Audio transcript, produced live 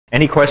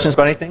Any questions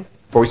about anything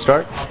before we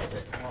start?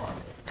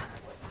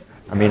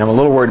 I mean, I'm a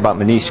little worried about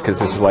Manish because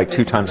this is like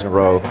 2 times in a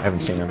row. I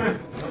haven't seen him.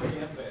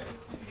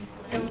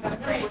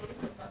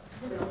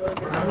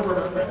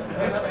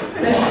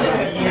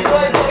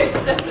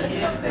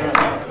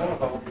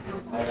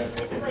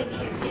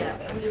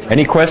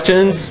 Any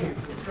questions?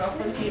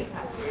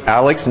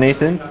 Alex,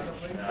 Nathan,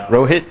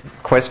 Rohit,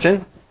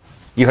 question?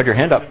 You had your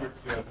hand up.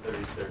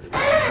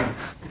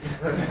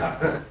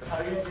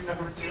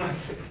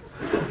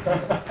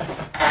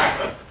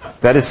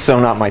 That is so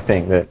not my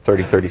thing, the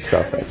 30-30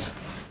 stuff. That's...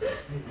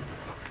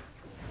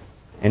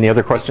 Any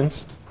other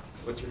questions?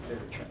 What's your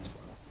favorite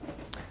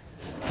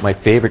transform? My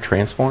favorite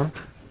transform?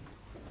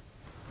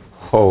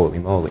 Holy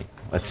moly.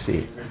 Let's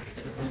see.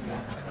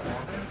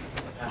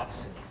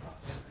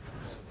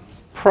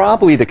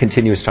 Probably the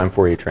continuous time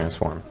Fourier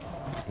transform.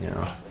 You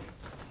know.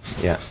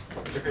 Yeah.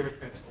 What's your favorite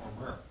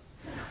transformer?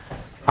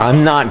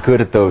 I'm not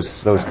good at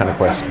those kind of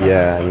questions.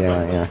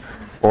 Yeah.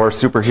 Or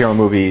superhero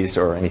movies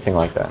or anything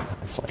like that.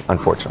 It's like,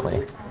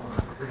 unfortunately.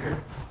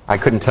 I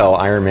couldn't tell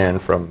Iron Man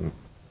from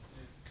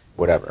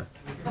whatever.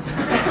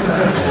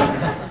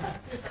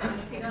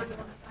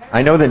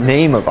 I know the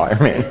name of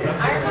Iron Man. Iron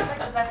Man's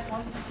like the best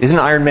one. Isn't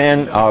Iron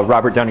Man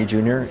Robert Downey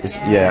Jr.?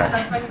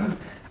 Yeah.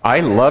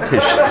 I loved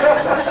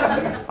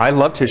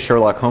his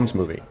Sherlock Holmes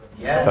movie.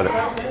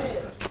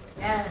 Yes.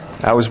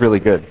 That was really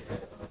good.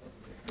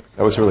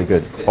 That was really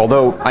good.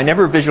 Although I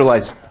never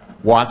visualized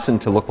Watson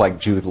to look like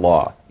Jude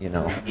Law, you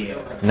know.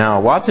 No,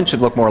 Watson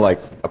should look more like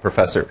a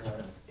professor.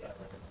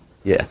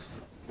 Yeah.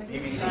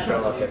 BBC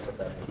Sherlock gets it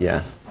better.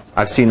 Yeah.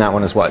 I've seen that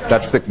one as well.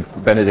 That's the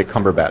Benedict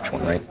Cumberbatch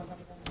one, right?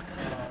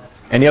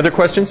 Any other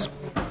questions?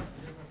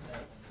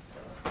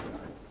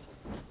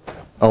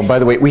 Oh, by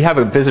the way, we have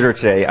a visitor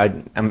today.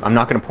 I'm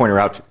not going to point her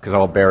out because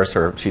I'll embarrass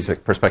her. She's a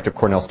prospective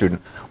Cornell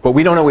student. But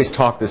we don't always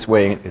talk this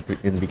way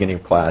in the beginning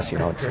of class. You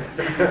know, it's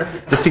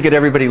just to get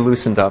everybody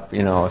loosened up.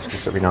 You know,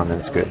 just every now and then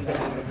it's good.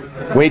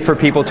 Wait for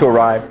people to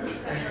arrive.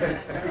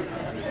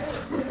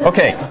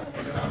 Okay.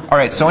 All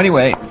right. So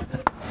anyway,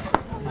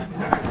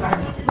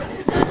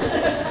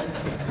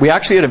 we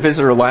actually had a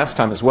visitor last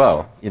time as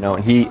well. You know,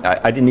 and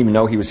I didn't even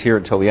know he was here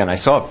until the end. I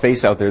saw a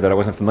face out there that I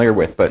wasn't familiar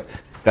with, but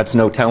that's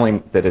no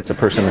telling that it's a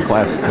person in the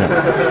class, you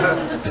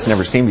know, just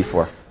never seen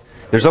before.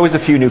 There's always a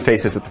few new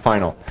faces at the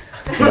final.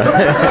 You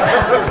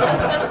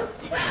know?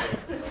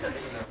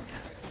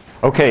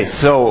 Okay,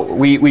 so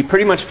we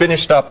pretty much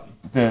finished up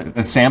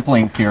the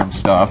sampling theorem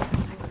stuff,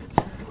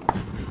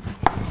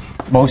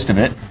 most of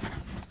it.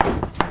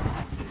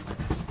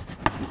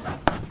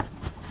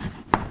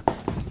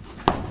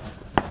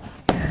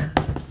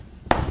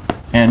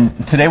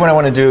 And today what I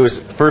want to do is,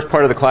 first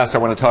part of the class, I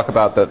want to talk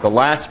about the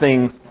last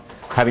thing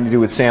having to do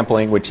with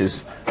sampling, which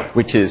is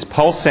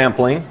pulse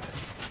sampling.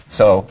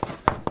 So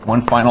one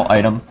final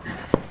item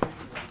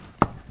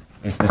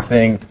is this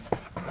thing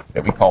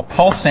that we call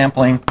pulse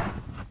sampling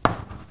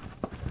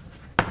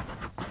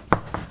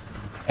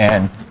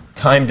and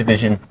time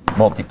division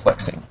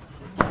multiplexing.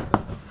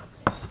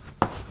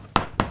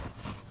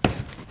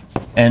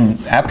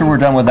 And after we're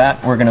done with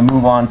that, we're going to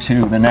move on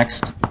to the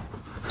next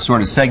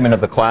sort of segment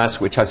of the class,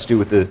 which has to do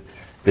with the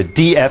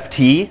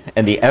DFT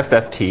and the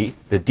FFT.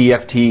 The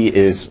DFT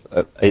is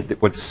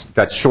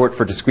that's short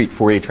for discrete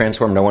Fourier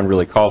transform. No one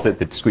really calls it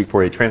the discrete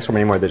Fourier transform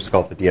anymore. They just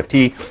call it the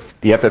DFT.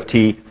 The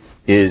FFT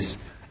is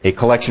a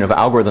collection of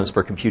algorithms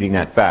for computing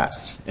that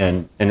fast.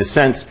 And in a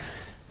sense,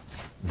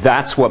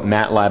 that's what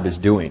MATLAB is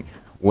doing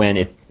when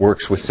it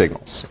works with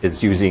signals.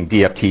 It's using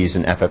DFTs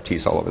and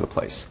FFTs all over the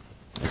place.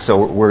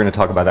 So we're going to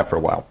talk about that for a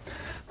while.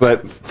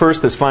 But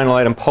first, this final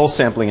item, pulse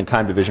sampling and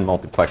time division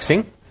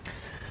multiplexing.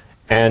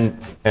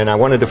 And I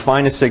want to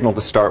define a signal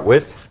to start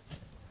with.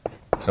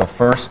 So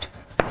first,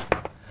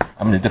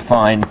 I'm going to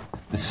define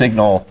the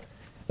signal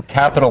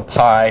capital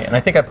pi. And I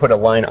think I put a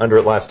line under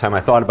it last time.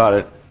 I thought about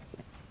it,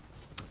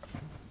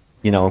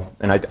 you know,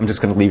 and I'm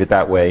just going to leave it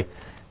that way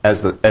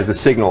as the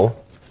signal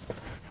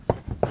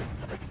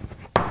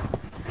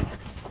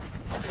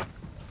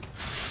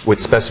with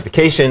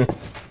specification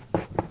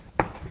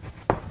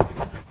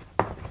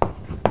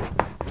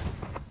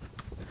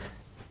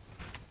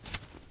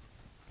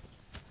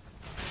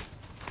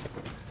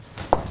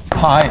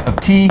pi of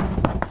t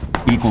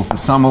equals the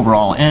sum over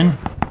all n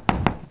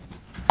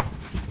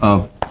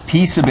of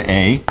p sub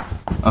a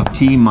of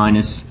t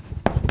minus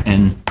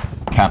n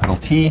capital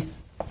T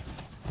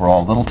for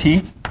all little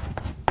t,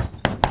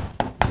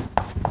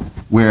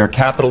 where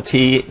capital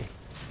T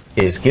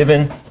is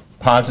given,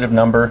 positive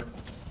number,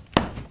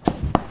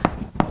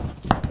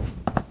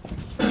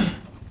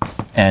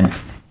 and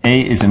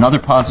a is another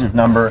positive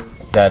number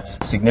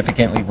that's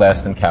significantly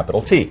less than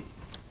capital T.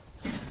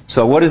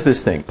 So what is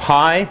this thing?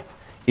 Pi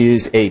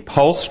is a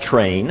pulse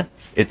train.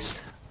 It's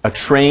a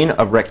train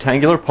of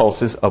rectangular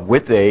pulses of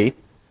width a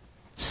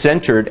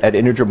centered at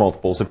integer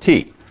multiples of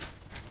t.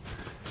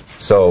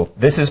 So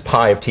this is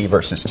pi of t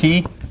versus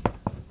t.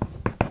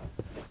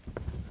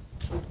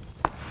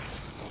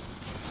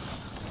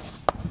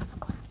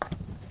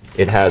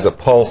 It has a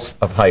pulse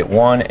of height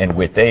 1 and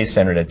width a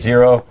centered at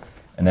 0,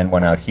 and then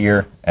one out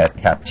here at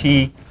cap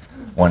t.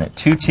 one at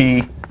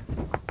 2t,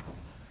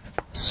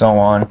 so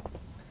on.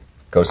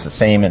 Goes the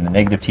same in the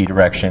negative t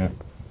direction.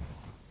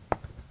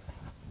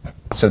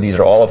 So these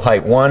are all of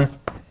height 1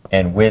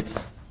 and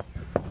width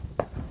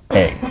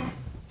a.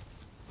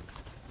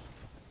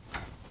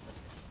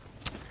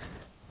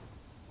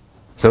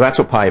 So that's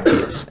what pi of t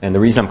is. And the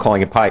reason I'm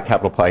calling it pi,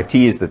 capital pi of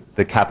t, is that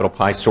the capital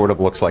pi sort of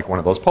looks like one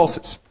of those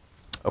pulses.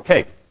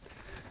 Okay.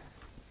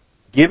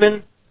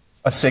 Given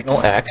a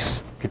signal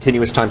x,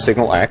 continuous time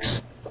signal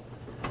x,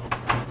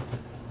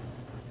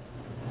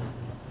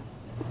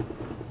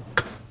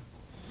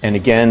 and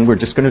again, we're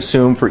just going to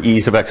assume for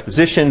ease of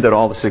exposition that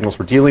all the signals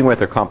we're dealing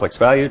with are complex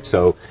valued.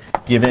 So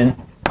given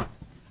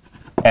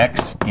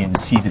x in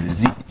c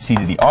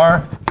to the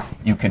r,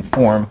 you can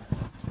form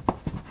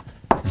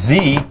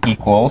z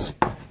equals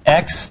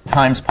x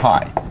times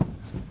pi.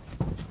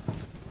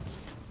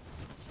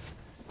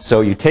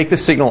 So you take the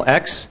signal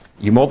x,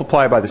 you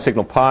multiply by the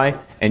signal pi,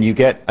 and you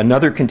get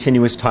another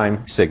continuous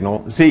time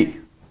signal z.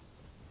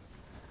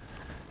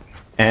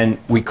 And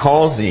we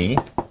call z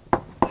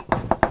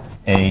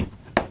a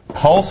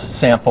pulse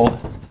sampled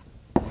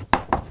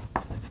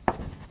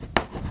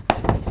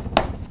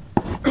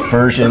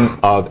version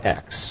of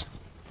x.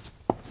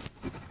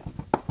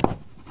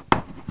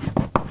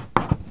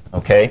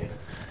 Okay?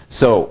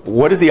 So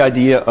what is the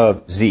idea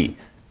of z?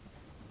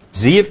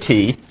 Z of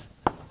t,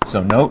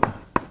 so note,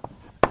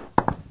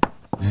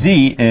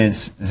 z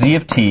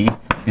of t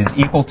is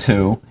equal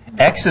to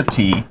x of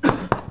t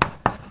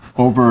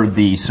over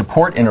the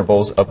support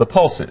intervals of the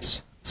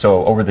pulses.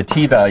 So over the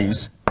t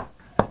values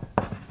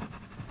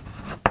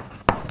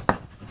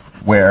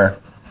where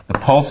the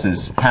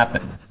pulses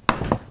happen,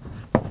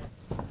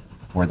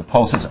 where the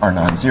pulses are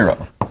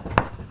non-zero.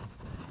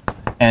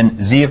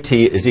 And z of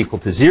t is equal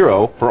to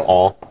 0 for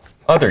all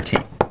other t.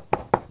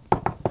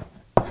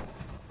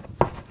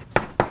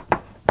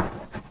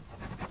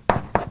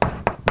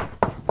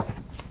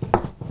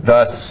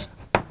 Thus,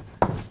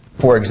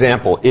 for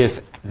example,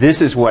 if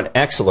this is what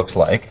x looks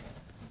like,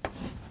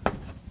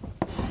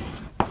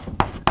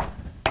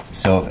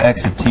 so if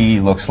x of t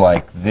looks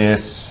like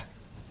this,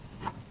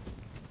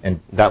 and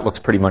that looks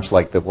pretty much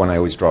like the one I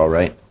always draw,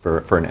 right,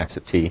 for an x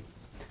of t,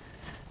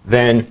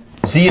 then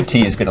z of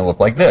t is going to look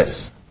like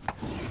this.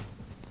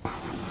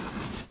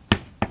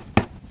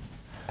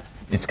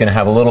 It's going to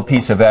have a little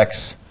piece of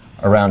x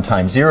around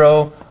time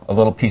 0, a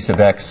little piece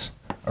of x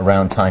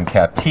around time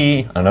cap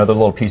t, another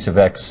little piece of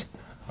x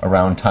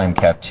around time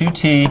cap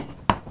 2t,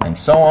 and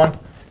so on.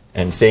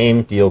 And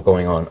same deal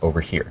going on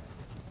over here.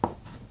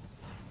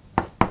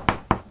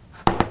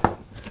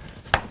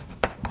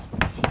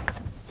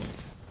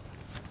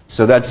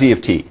 So that's z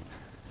of t.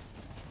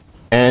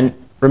 And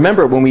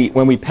remember, when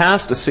we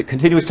passed a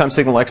continuous time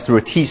signal x through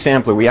a t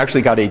sampler, we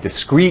actually got a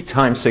discrete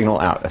time signal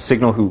out, a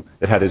signal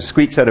that had a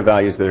discrete set of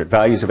values that are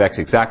values of x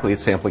exactly at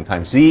sampling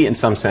time z, in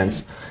some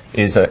sense,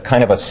 is a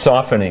kind of a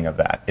softening of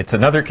that. It's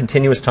another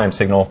continuous time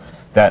signal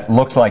that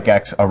looks like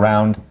x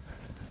around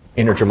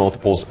integer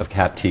multiples of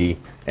cap t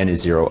and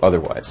is 0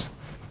 otherwise.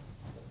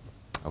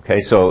 Okay,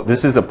 so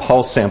this is a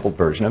pulse sampled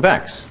version of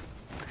x.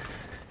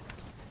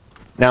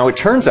 Now it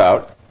turns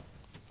out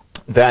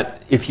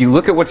that if you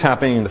look at what's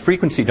happening in the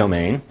frequency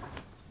domain,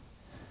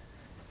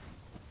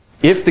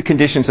 if the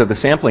conditions of the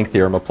sampling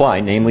theorem apply,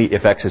 namely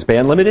if x is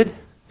band limited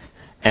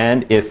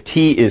and if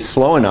t is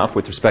slow enough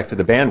with respect to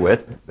the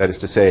bandwidth, that is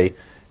to say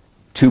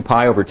 2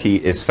 pi over t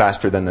is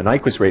faster than the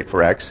Nyquist rate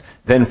for x,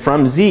 then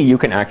from z you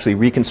can actually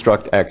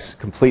reconstruct x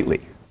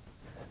completely.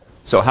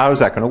 So how is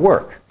that going to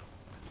work?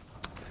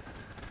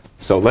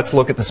 So let's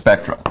look at the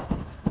spectrum.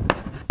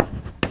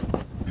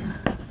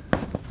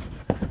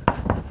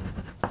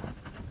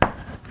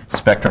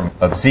 Spectrum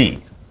of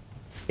z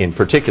in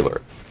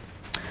particular.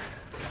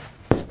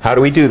 How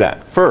do we do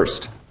that?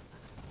 First,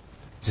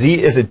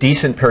 z is a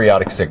decent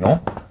periodic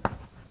signal.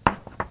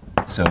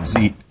 So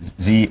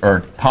z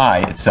or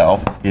pi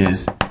itself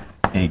is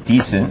a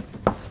decent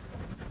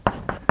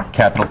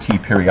capital T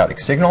periodic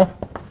signal.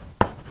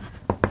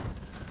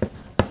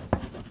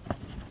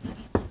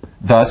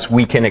 Thus,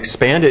 we can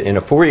expand it in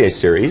a Fourier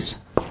series.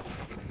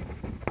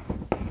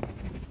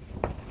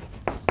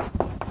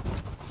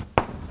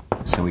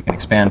 So we can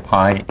expand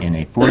pi in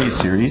a Fourier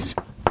series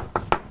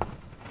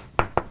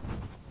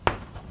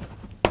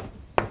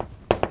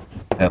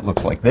that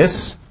looks like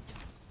this.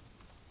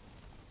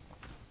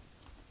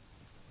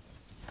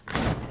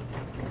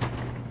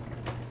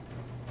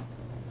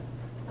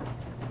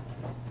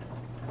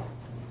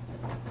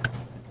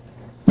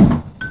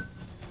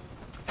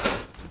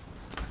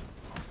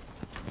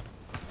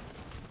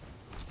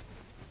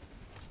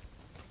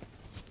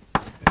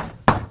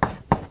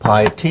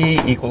 Pi of t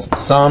equals the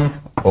sum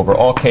over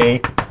all k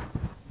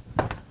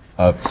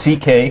of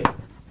ck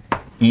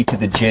e to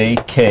the j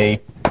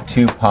k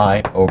 2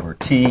 pi over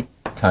t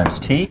times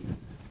t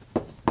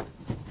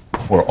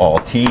for all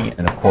t.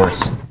 And of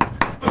course,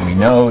 we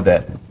know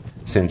that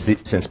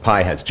since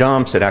pi has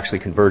jumps, it actually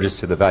converges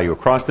to the value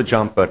across the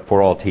jump. But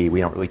for all t, we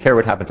don't really care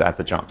what happens at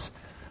the jumps.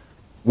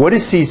 What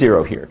is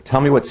C0 here?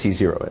 Tell me what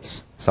C0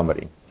 is,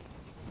 somebody.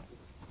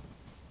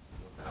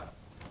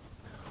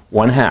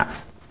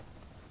 1/2.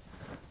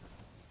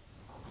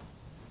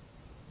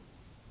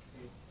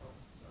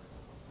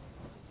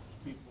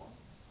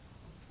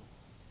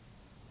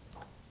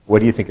 What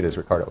do you think it is,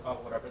 Ricardo?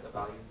 Whatever the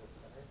values at the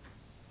center.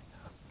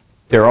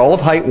 They're all of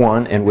height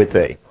 1 and width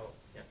a. Oh,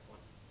 yeah, 1.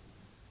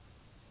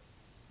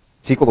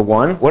 It's equal to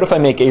 1. What if I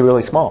make a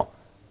really small?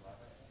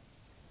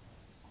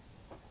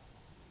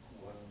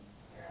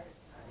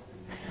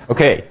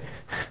 Okay,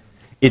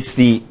 it's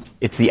the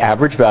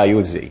average value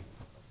of z,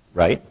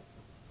 right?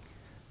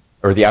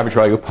 Or the average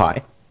value of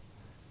pi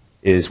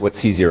is what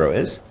C0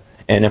 is.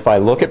 And if I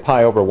look at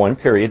pi over one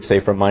period, say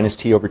from minus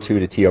t over 2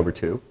 to t over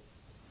 2,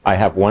 I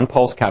have one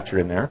pulse captured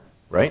in there,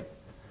 right?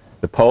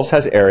 The pulse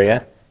has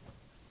area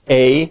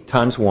a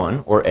times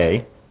 1, or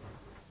a,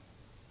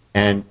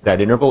 and that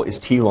interval is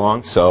t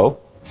long, so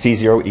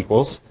C0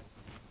 equals.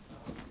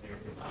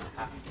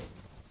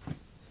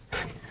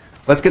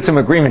 Let's get some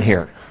agreement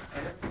here.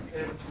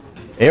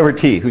 A over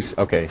t. Who's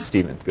okay?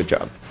 Stephen. Good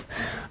job.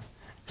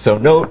 So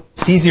note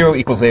C0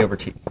 equals a over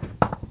t.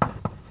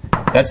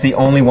 That's the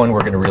only one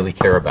we're going to really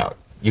care about.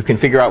 You can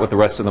figure out what the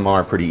rest of them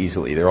are pretty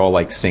easily. They're all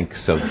like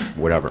sinks of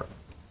whatever.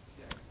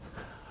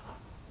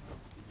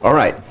 All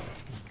right.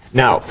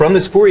 Now, from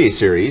this Fourier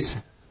series,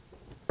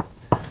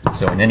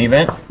 so in any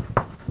event,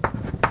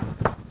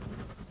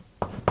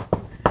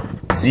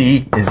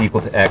 z is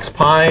equal to x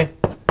pi.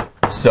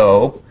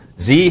 So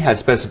z has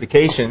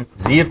specification,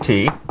 z of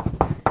t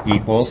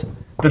equals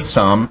the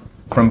sum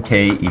from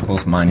k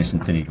equals minus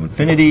infinity to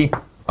infinity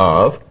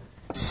of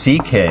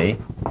ck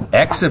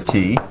x of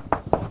t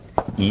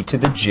e to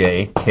the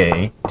j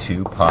k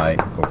 2 pi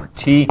over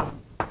t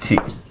t.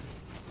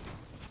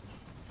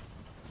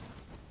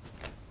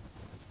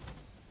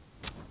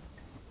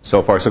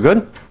 So far, so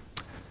good?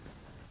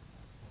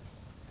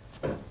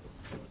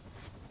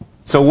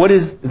 So what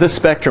is the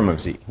spectrum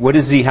of z? What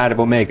is z hat of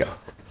omega?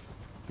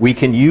 We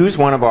can use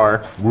one of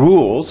our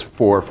rules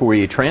for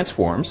Fourier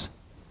transforms,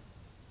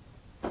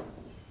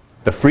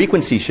 the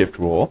frequency shift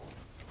rule.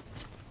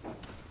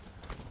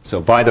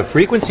 So by the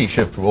frequency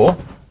shift rule,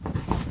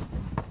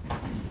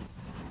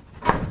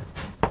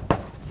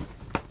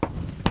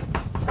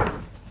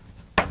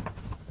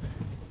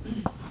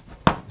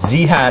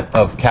 z hat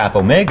of cap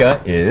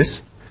omega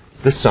is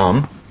the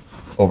sum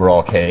over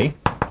all k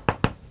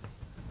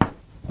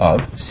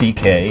of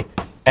ck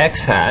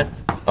x hat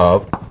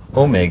of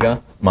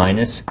omega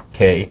minus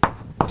k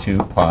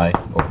 2 pi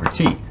over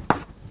t.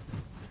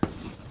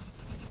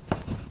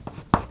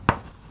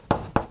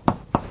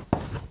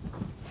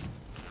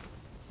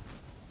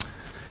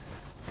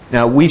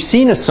 Now, we've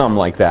seen a sum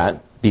like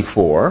that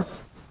before.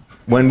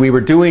 When we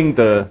were doing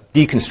the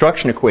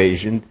deconstruction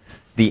equation,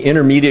 the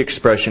intermediate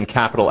expression,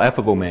 capital F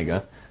of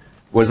omega,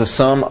 was a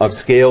sum of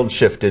scaled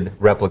shifted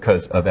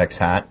replicas of x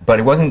hat, but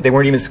they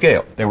weren't even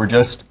scaled. They were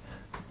just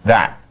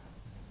that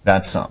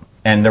sum.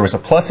 And there was a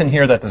plus in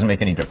here. That doesn't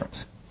make any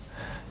difference.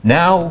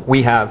 Now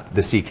we have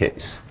the C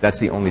case. That's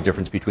the only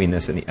difference between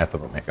this and the F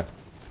of omega.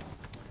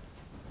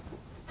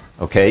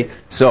 Okay,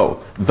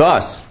 so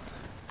thus,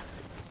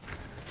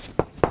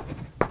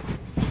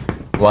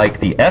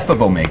 like the F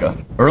of omega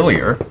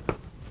earlier,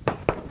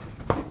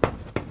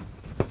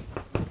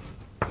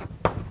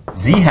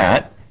 z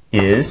hat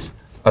is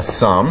a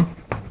sum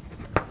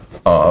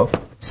of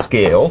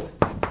scaled,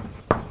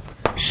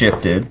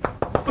 shifted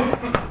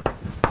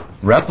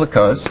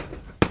replicas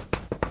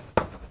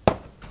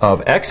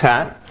of x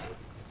hat.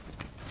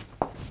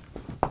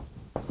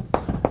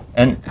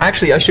 And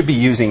actually, I should be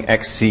using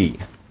xc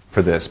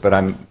for this,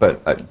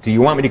 but do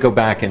you want me to go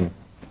back and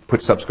put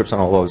subscripts on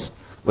all those?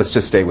 Let's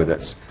just stay with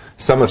this.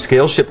 Sum of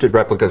scale shifted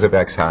replicas of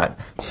x hat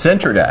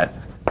centered at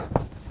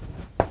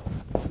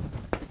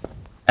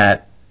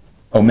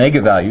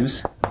omega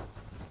values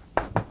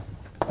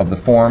of the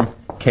form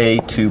k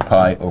 2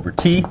 pi over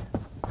t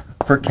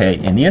for k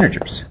in the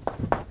integers.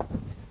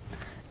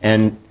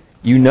 And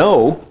you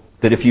know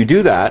that if you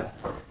do that,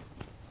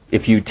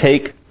 if you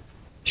take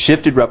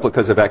shifted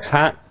replicas of x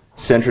hat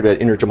centered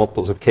at integer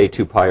multiples of k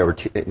 2 pi over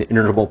t,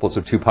 integer multiples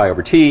of 2 pi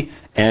over t,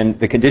 and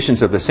the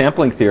conditions of the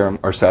sampling theorem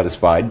are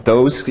satisfied,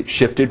 those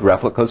shifted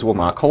replicas will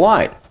not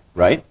collide,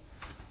 right?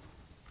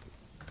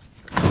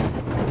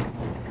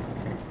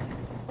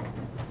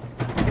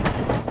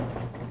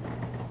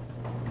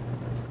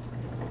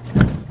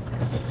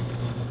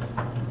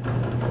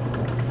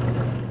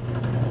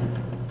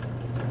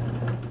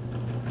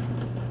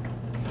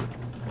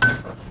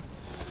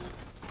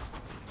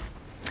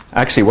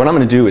 Actually, what I'm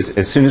going to do is,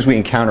 as soon as we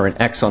encounter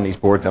an x on these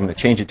boards, I'm going to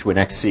change it to an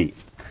xc,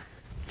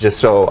 just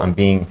so I'm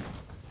being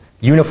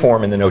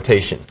uniform in the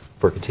notation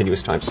for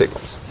continuous time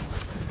signals.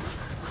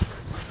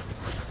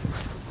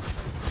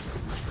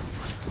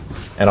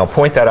 And I'll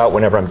point that out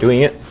whenever I'm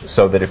doing it,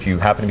 so that if you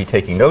happen to be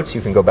taking notes,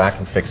 you can go back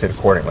and fix it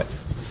accordingly.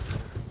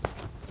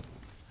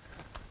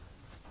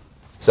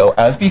 So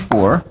as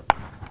before,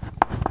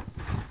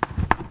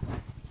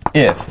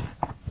 if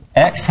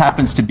x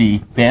happens to be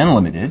band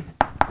limited,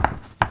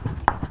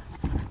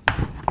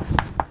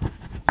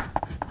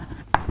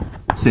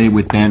 say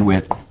with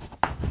bandwidth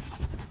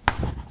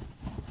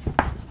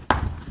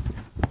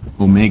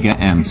omega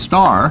m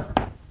star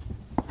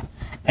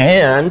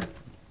and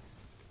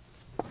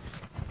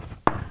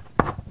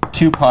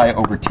 2 pi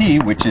over t,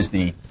 which is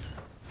the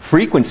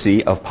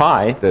frequency of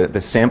pi,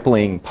 the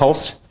sampling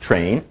pulse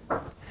train,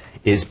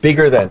 is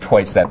bigger than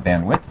twice that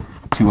bandwidth,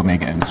 2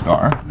 omega m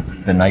star,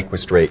 the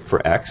Nyquist rate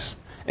for x.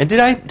 And did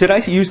I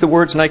use the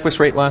words Nyquist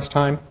rate last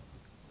time?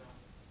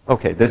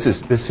 Okay, this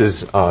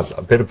is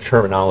a bit of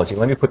terminology.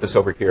 Let me put this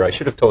over here. I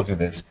should have told you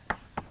this.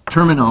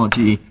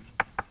 Terminology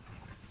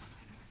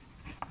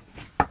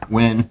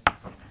when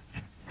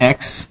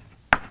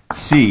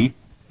xc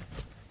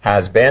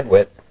has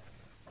bandwidth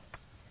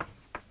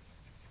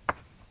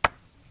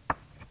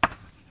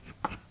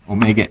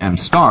omega m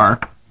star,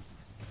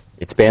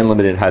 it's band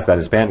limited, has that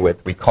as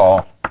bandwidth, we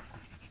call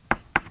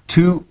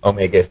 2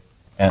 omega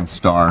m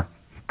star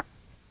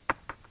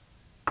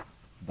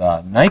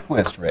the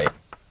Nyquist rate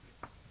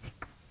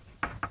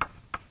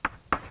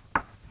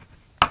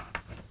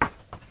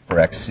for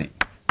xc.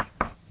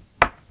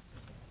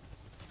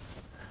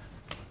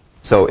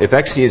 So if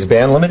xc is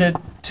band limited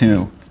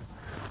to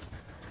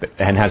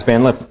and has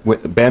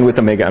bandwidth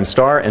omega m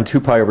star and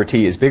 2 pi over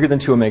t is bigger than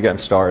 2 omega m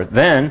star,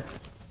 then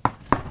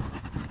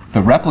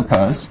the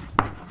replicas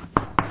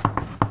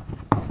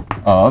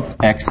of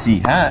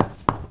xc hat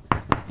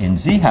in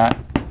z hat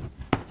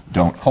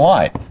don't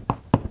collide.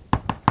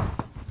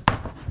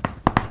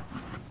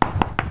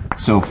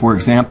 So for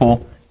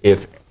example,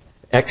 if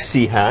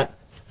xc hat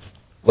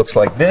looks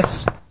like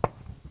this,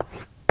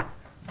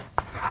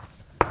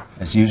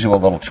 as usual, a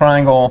little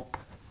triangle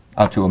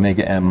out to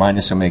omega m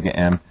minus omega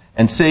m,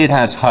 and say it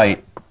has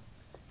height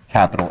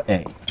capital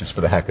A, just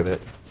for the heck of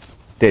it.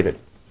 David?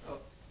 Oh,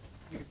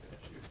 you can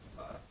finish your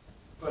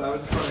but I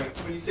was just wondering,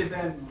 when you say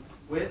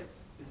bandwidth,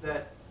 is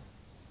that,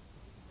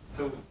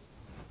 so,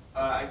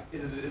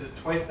 is it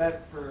twice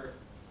that for,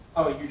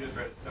 oh, you just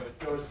read it, so it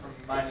goes from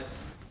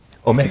minus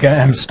Omega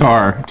m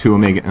star to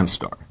omega m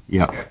star.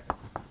 Yeah. Okay.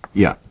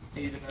 Yeah.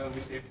 Even though we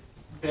say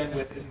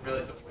bandwidth isn't really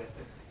the width.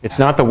 It's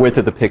not the width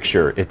of the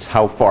picture. It's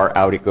how far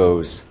out it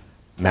goes,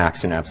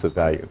 max and absolute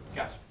value.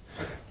 Gotcha.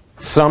 Okay.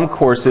 Some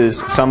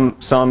courses,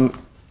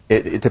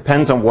 it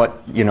depends on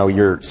what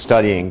you're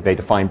studying. They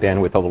define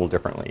bandwidth a little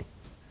differently.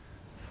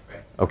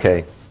 Right.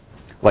 Okay.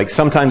 Like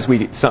sometimes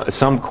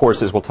some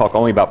courses will talk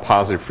only about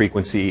positive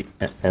frequency,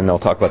 and they'll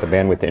talk about the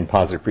bandwidth in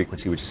positive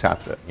frequency, which is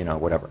half the,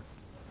 whatever.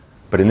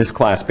 But in this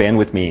class,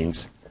 bandwidth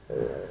means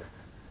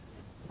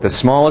the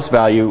smallest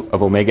value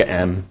of omega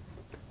m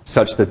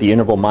such that the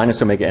interval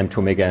minus omega m to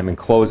omega m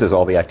encloses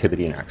all the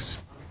activity in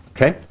x.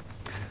 Okay?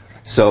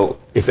 So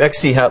if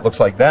xc hat looks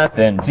like that,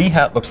 then z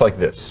hat looks like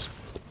this.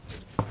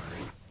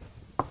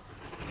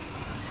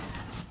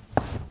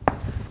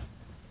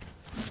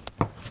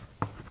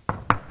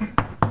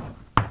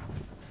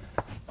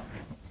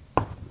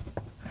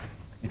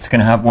 It's going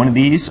to have one of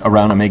these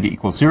around omega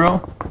equals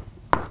 0.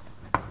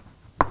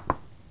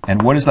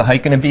 And what is the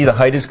height going to be? The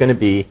height is going to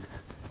be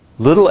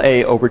little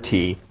a over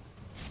t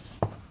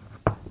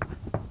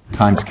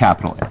times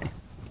capital A.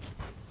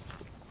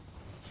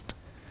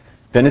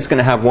 Then it's going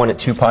to have one at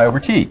 2 pi over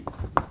t.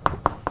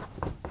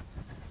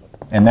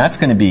 And that's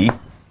going to be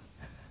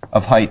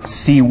of height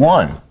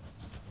c1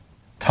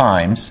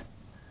 times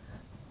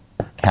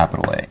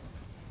capital A.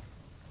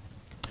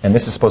 And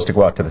this is supposed to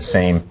go out to the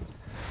same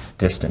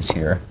distance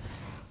here.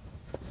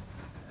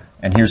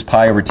 And here's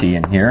pi over t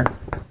in here.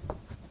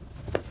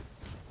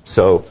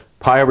 So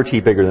pi over t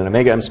bigger than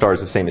omega m star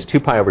is the same as 2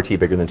 pi over t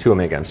bigger than 2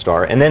 omega m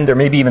star. And then there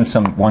may be even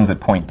some ones that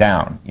point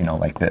down,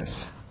 like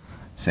this.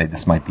 Say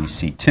this might be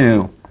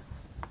c2,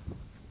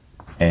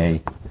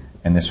 a,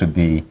 and this would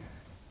be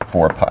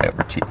 4 pi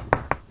over t.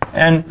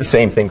 And the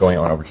same thing going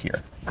on over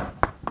here.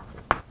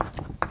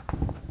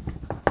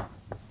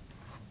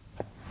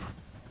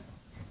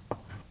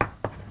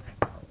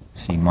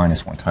 C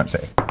minus 1 times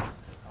a.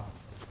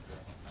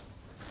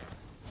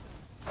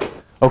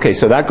 Okay,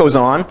 so that goes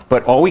on,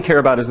 but all we care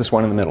about is this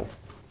one in the middle.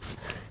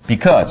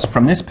 Because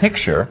from this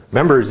picture,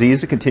 remember z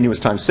is a continuous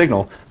time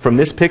signal, from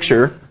this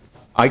picture,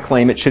 I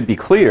claim it should be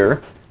clear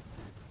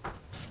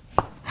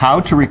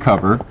how to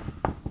recover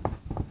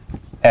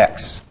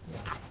x.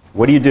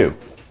 What do you do?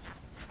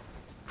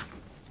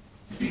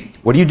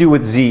 What do you do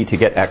with z to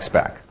get x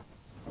back?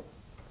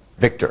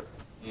 Victor?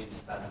 You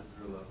just pass it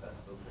through a low-pass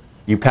filter.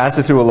 You pass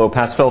it through a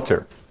low-pass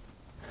filter.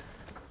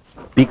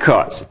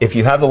 Because if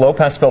you have the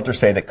low-pass filter,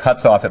 say, that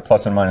cuts off at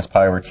plus and minus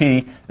pi over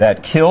t,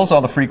 that kills all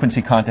the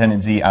frequency content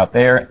in z out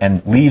there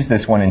and leaves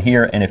this one in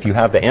here. And if you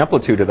have the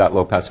amplitude of that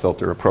low-pass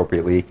filter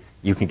appropriately,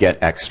 you can get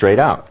x straight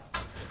out.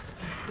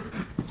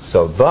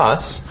 So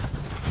thus,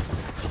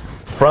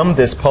 from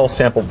this pulse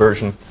sample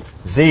version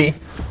z,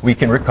 we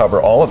can recover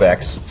all of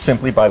x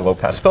simply by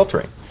low-pass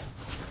filtering.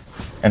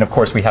 And of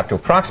course, we have to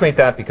approximate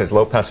that because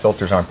low-pass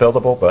filters aren't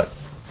buildable, but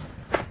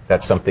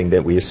that's something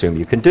that we assume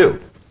you can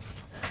do.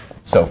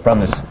 So from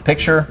this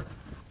picture,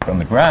 from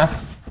the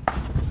graph,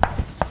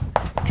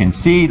 you can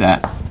see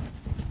that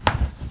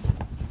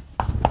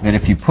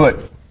if you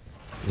put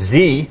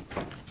z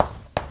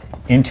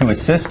into a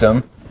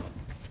system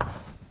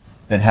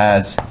that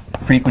has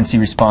frequency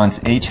response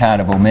h hat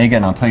of omega,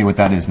 and I'll tell you what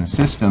that is in a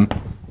system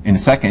in a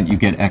second, you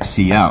get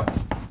xc out.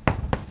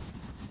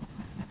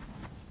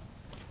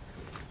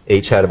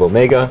 H hat of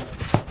omega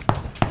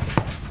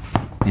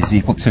is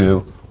equal to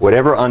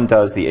whatever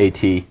undoes the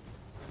AT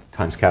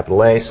times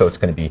capital A, so it's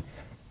going to be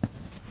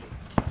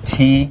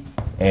T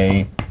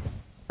A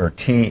or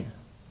T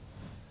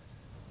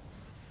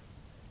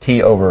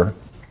over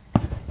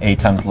A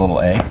times little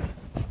a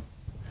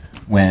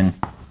when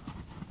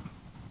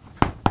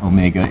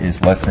omega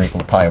is less than or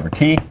equal to pi over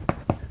t,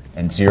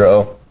 and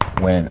 0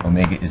 when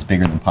omega is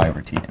bigger than pi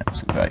over t in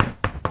absolute value.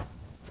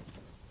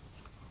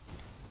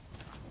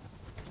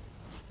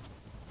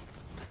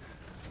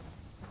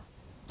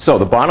 So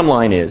the bottom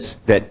line is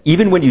that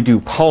even when you do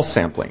pulse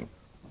sampling,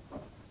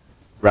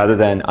 rather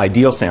than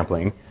ideal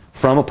sampling,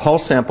 from a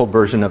pulse sample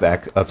version of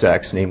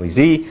x, namely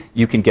z,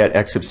 you can get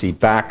x sub c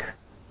back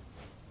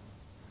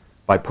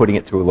by putting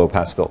it through a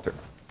low-pass filter.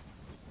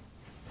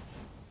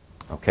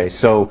 Okay,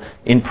 so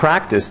in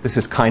practice, this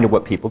is kind of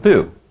what people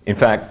do. In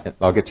fact,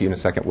 I'll get to you in a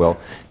second, Will.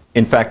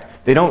 In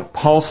fact, they don't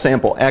pulse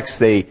sample x,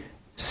 they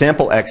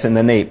sample x and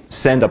then they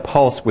send a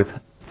pulse with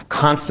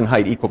constant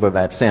height equal to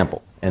that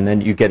sample. And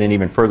then you get an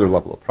even further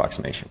level of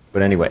approximation.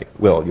 But anyway,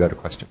 Will, you had a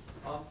question.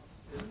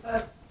 Isn't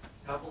that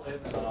capital A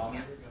in the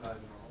denominator going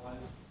to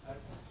normalize x?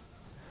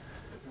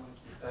 If you want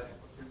to keep that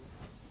amplitude?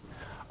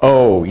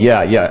 Oh,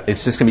 yeah.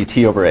 It's just going to be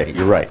t over a.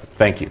 You're right.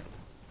 Thank you.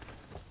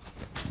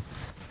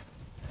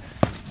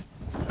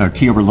 Or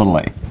t over little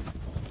a.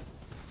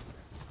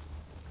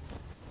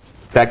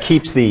 That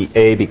keeps the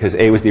a because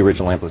a was the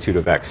original amplitude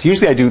of x.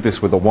 Usually I do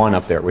this with a 1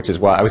 up there, which is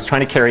why I was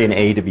trying to carry an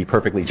a to be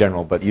perfectly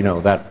general, but you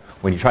know that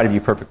when you try to be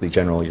perfectly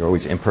general, you're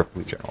always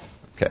imperfectly general.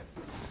 Okay.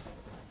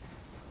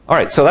 All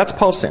right, so that's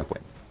pulse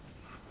sampling.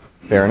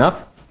 Fair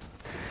enough?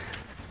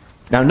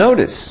 Now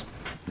notice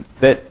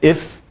that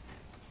if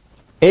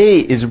a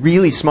is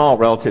really small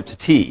relative to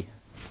t,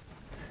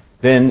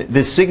 then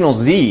this signal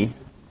z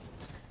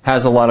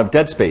has a lot of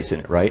dead space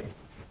in it, right?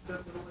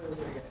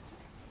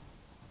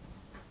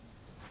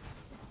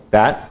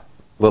 That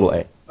little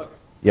a. Okay.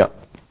 Yep.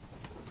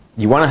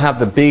 You want to have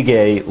the big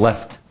A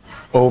left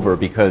over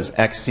because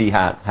xc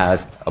hat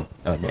has an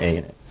a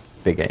in it,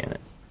 big A in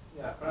it.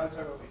 Yeah, but I'm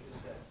talking about what you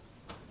just said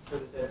for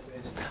the dead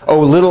space.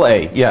 Oh, little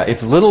a. Yeah,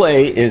 if little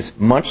a is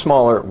much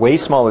smaller, way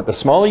smaller, the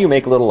smaller you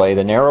make little a,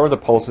 the narrower the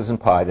pulses in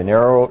pi, the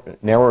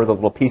narrower the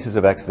little pieces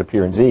of x that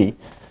appear in z,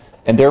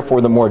 and therefore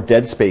the more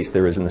dead space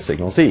there is in the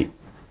signal z.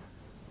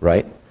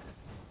 Right?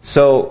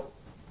 So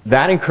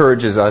that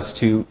encourages us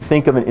to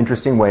think of an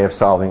interesting way of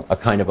solving a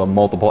kind of a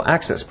multiple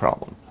access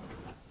problem.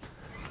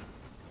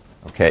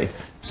 Okay,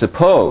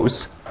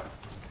 suppose,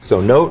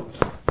 so note,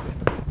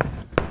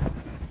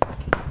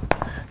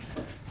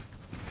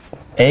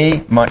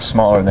 a much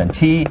smaller than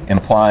t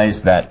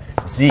implies that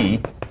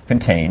z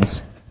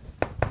contains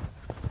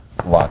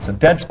lots of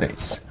dead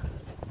space.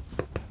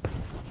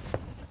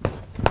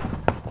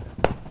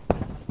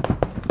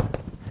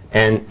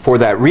 And for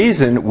that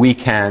reason, we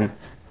can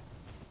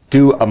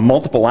do a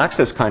multiple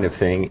access kind of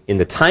thing in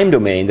the time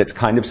domain that's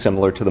kind of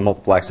similar to the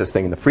multiple access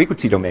thing in the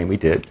frequency domain we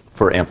did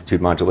for amplitude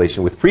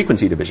modulation with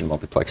frequency division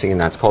multiplexing, and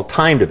that's called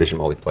time division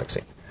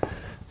multiplexing.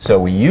 So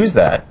we use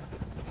that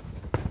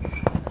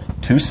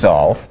to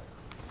solve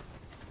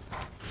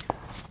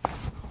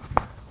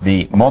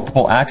the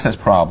multiple access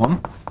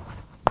problem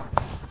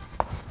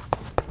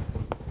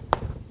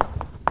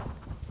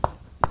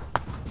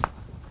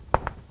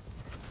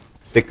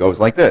that goes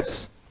like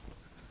this.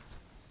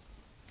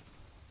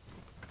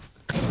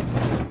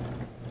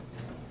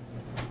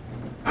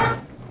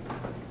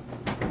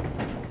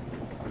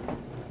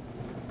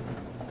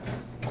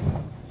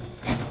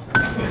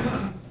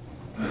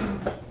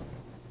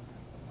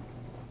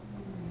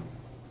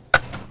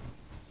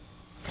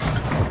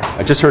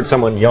 I just heard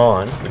someone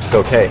yawn, which is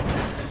okay,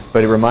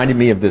 but it reminded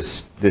me of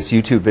this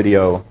YouTube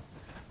video. I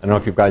don't know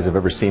if you guys have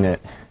ever seen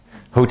it.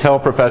 Hotel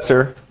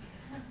professor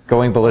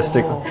going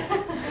ballistic. Oh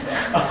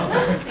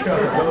my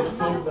God, that was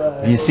so bad.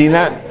 Have you seen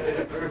that?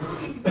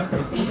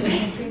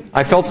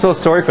 I felt so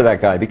sorry for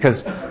that guy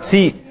because,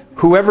 see,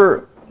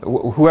 whoever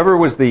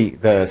was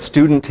the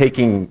student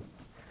taking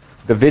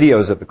the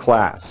videos of the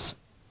class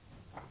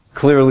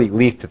clearly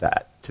leaked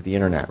that to the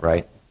internet,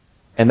 right?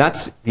 And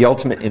that's the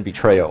ultimate in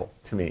betrayal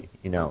to me,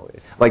 you know.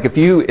 Like if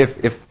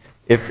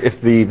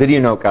the video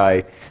note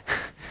guy,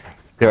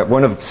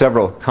 one of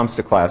several comes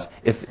to class,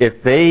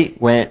 if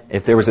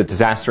there was a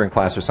disaster in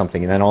class or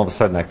something, and then all of a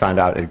sudden I found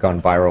out it had gone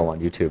viral on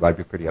YouTube, I'd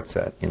be pretty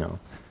upset, you know.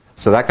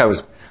 So that guy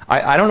was,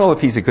 I don't know if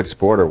he's a good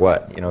sport or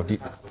what, you know.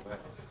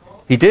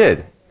 He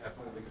did.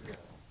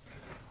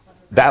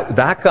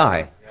 That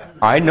guy.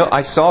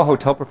 I saw a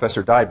hotel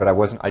professor died, but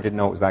I didn't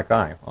know it was that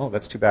guy. Oh,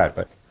 that's too bad,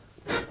 but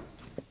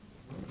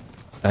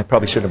I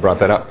probably shouldn't have brought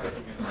that up.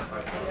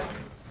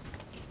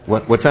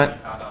 What's that?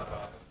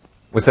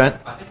 What's that?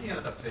 I think he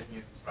ended up taking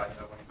it right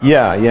though.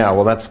 Yeah,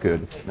 well that's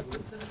good.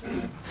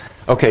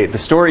 Okay, the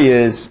story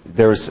is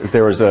there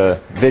was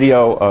a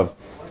video of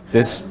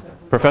this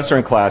professor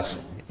in class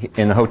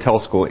in a hotel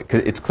school.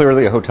 It's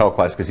clearly a hotel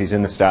class because he's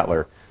in the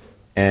Statler.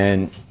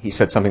 and he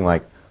said something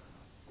like,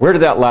 "Where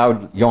did that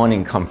loud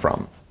yawning come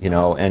from?" You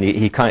know, and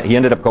he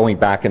ended up going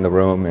back in the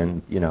room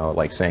and, you know,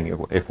 like saying,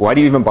 "Why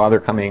do you even bother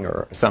coming?"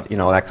 or something, you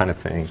know, that kind of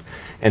thing.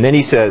 And then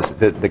he says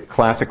that the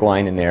classic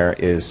line in there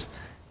is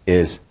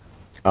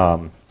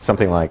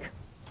something like,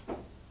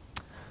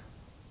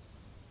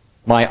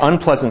 "My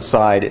unpleasant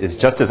side is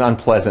just as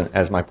unpleasant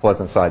as my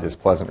pleasant side is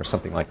pleasant," or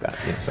something like that.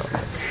 You know,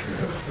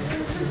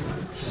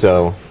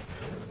 so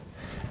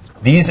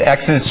these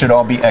x's should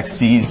all be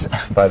xc's,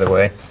 by the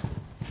way.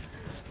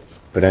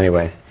 But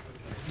anyway,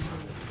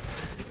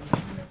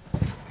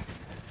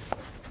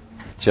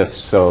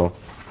 just so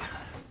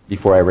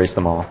before I erase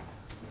them all.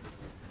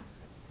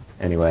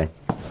 Anyway.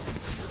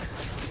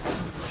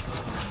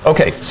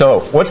 Okay, so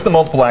what's the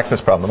multiple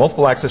access problem? The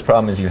multiple access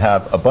problem is you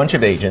have a bunch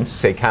of agents,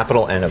 say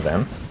capital N of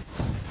them.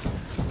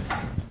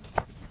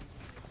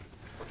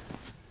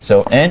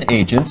 So N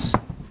agents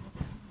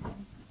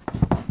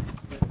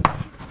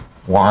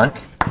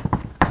want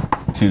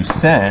to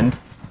send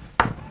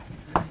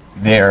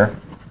their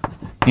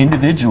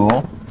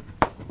individual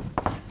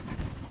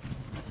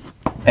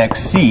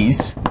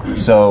XCs.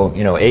 So,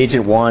 you know,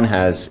 agent 1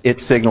 has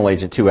its signal,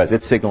 agent 2 has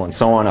its signal, and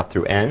so on up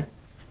through N.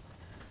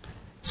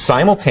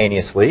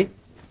 Simultaneously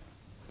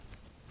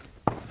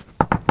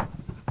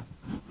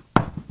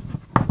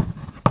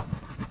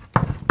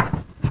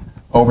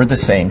over the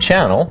same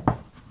channel.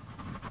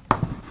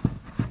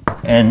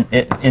 And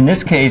in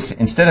this case,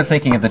 instead of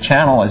thinking of the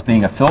channel as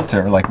being a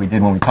filter, like we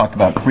did when we talked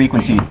about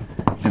frequency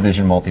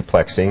division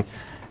multiplexing,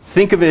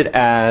 think of it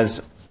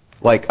as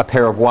like a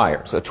pair of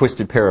wires, a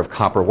twisted pair of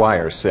copper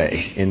wires,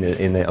 say, in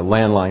the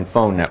landline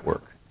phone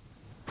network.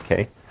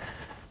 Okay?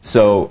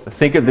 So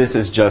think of this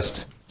as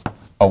just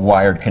a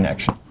wired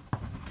connection.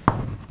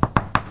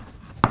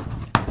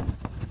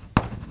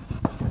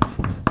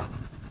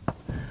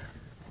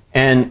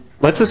 And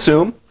let's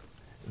assume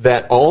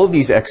that all of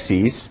these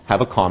XCs have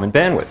a common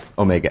bandwidth,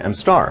 omega m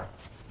star.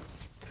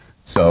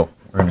 So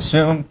we're going to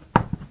assume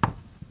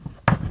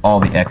all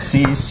the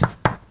XCs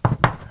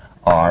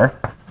are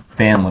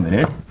band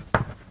limited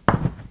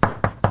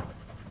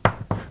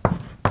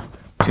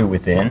to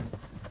within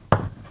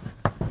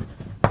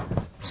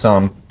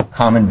some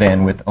common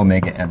bandwidth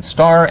omega m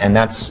star, and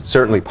that's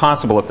certainly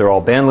possible if they're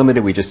all band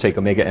limited. We just take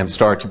omega m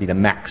star to be the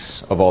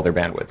max of all their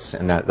bandwidths,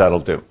 and that'll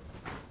do.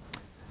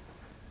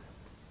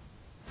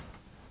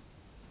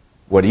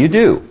 What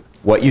do?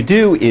 What you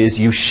do is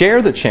you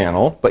share the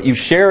channel, but you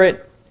share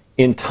it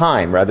in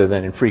time rather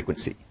than in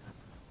frequency.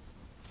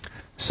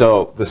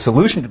 So the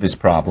solution to this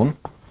problem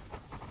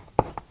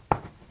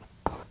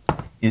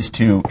is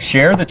to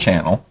share the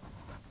channel,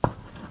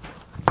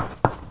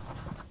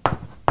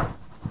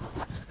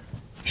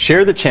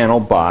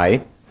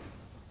 by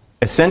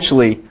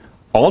essentially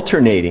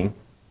alternating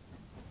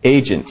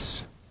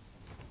agents,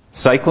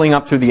 cycling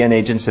up through the N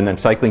agents and then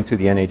cycling through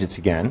the N agents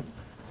again,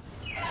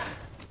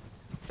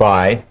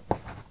 by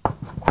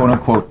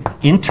quote-unquote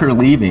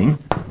interleaving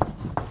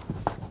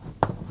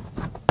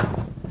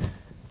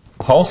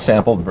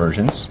pulse-sampled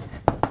versions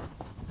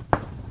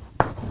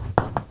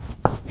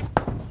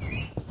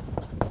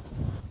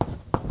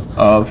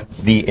of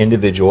the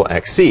individual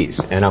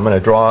XCs. And I'm going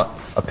to draw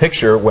a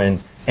picture when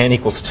N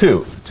equals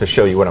 2 to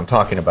show you what I'm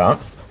talking about.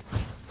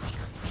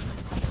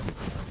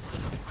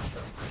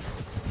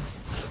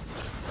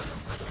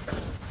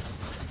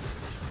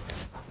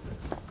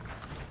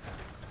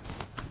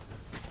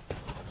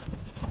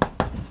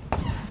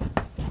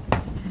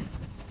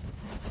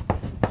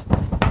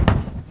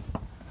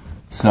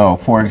 So,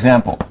 for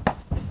example,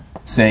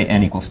 say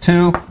N equals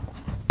 2,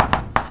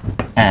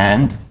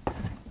 and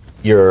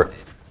your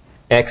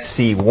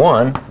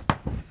XC1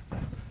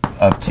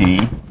 of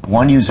T,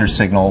 one user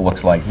signal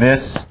looks like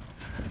this,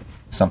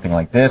 something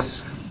like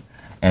this,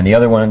 and the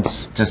other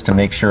ones, just to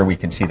make sure we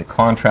can see the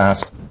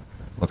contrast,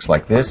 looks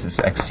like this. This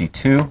is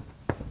XC2.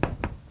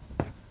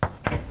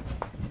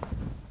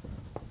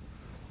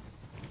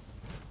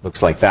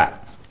 Looks like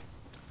that,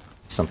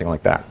 something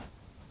like that.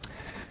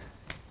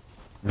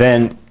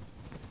 Then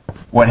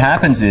what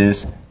happens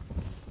is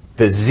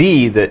the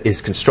Z that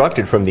is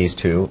constructed from these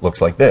two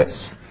looks like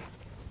this.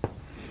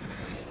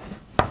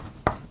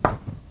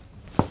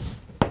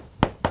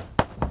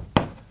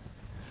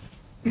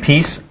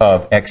 Piece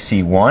of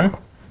XC1,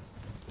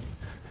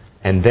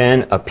 and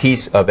then a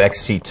piece of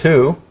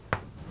XC2,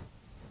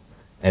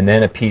 and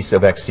then a piece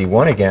of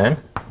XC1 again.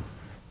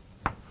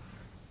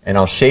 And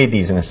I'll shade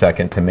these in a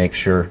second to make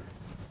sure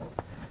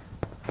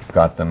I've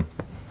got them.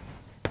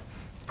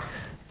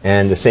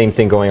 And the same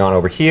thing going on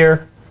over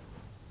here.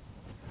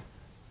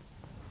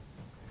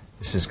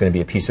 This is going to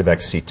be a piece of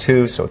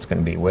XC2, so it's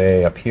going to be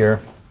way up here.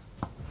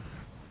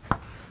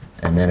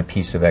 And then a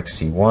piece of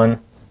XC1.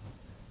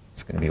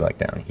 It's going to be like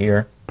down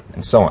here,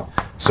 and so on.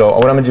 So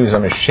what I'm going to do is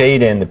I'm going to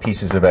shade in the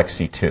pieces of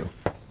XC2.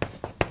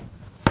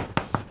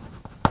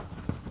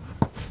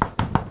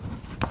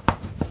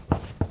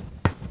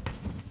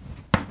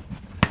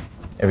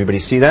 Everybody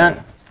see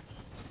that?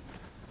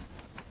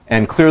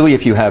 And clearly,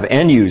 if you have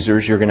N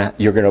users, you're going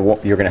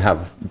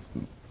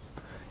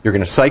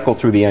to cycle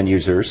through the N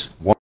users.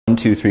 One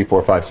 2, 3,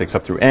 4, 5, 6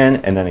 up through n,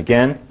 and then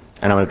again.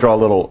 And I'm going to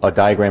draw a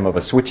diagram of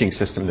a switching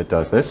system that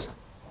does this.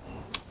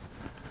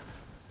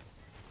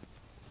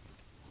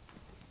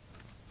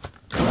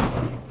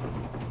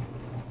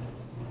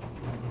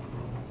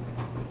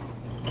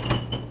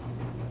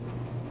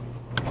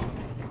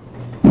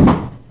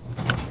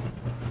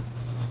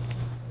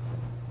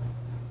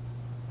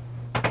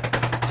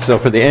 So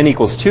for the n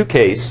equals 2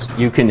 case,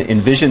 you can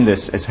envision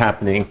this as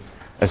happening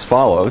as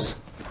follows.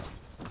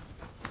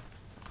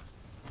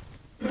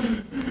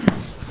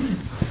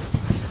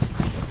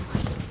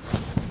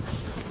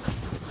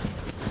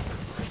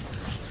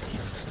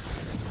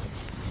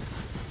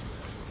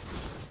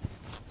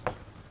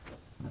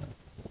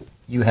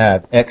 You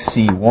have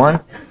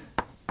XC1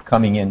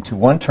 coming into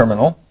one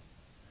terminal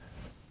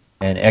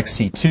and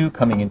XC2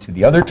 coming into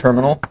the other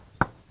terminal,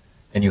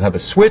 and you have a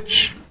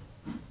switch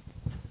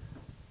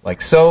like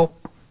so,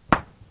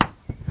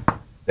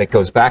 that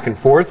goes back and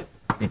forth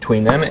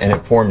between them, and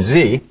it forms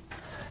Z.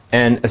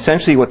 And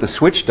essentially what the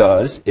switch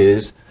does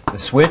is the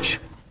switch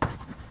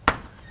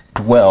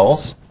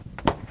dwells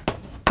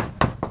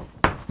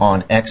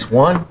on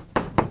X1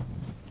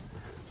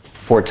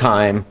 for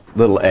time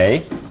little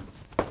a,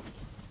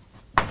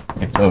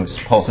 if those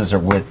pulses are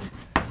with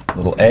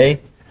little a.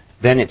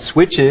 Then it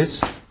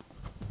switches,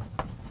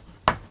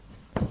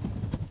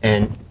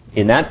 and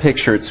in that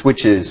picture it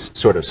switches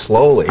sort of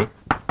slowly.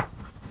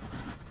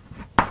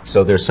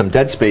 So there's some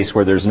dead space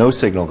where there's no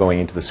signal going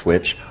into the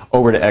switch,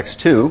 over to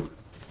X2,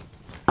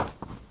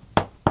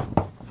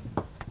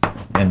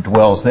 and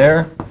dwells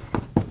there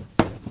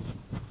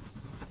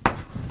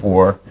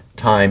for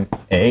time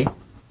A.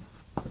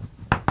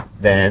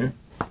 Then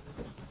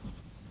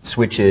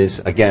switches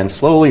again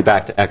slowly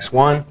back to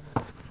X1,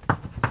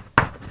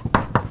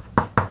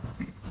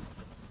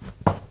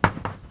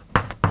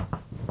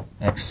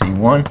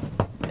 XC1,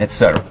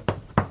 etc.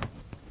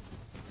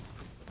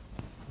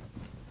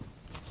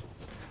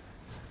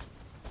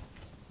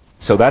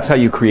 So that's how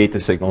you create the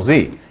signal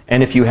Z.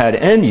 And if you had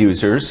n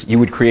users, you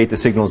would create the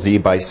signal Z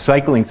by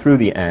cycling through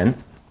the n.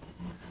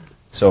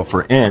 So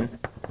for n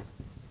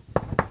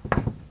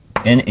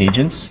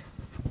agents,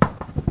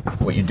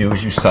 what you do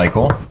is you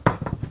cycle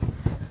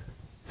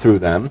through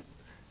them.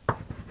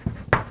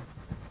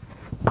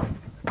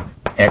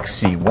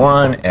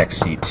 XC1,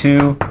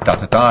 XC2, dot,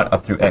 dot, dot,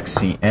 up through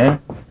XCN,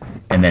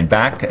 and then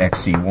back to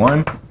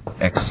XC1,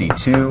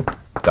 XC2,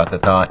 dot,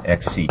 dot, dot,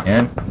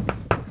 XCN,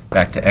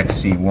 back to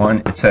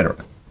XC1, etc.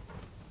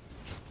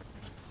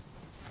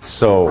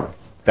 So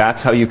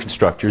that's how you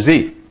construct your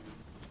Z.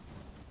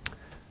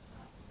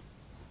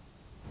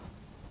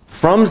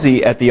 From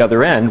Z at the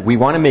other end, we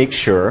want to make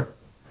sure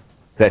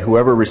that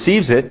whoever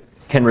receives it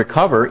can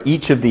recover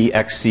each of the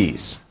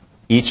XCs,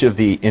 each of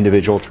the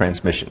individual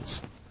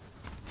transmissions.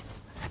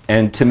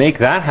 And to make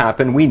that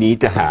happen, we need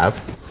to have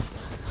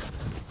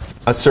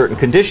a certain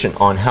condition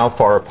on how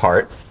far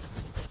apart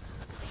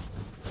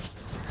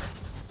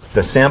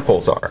the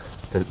samples are,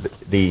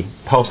 the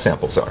pulse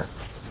samples are.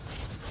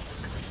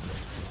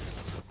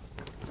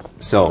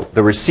 So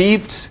the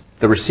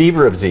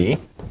receiver of Z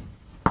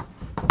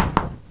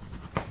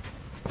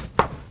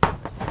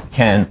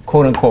can,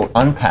 quote unquote,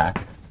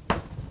 unpack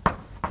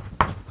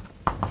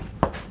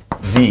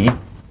Z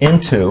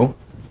into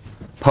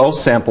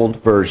pulse sampled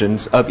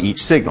versions of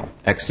each signal,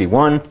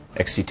 XC1,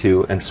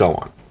 XC2, and so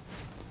on.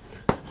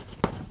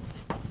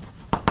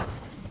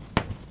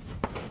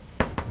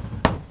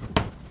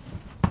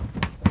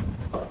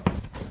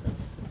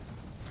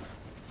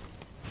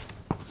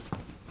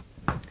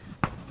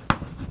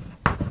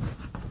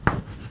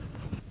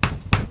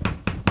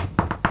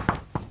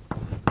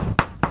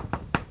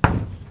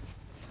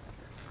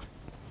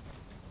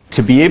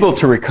 To be able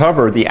to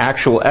recover the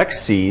actual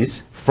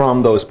XCs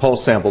from those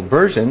pulse sampled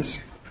versions,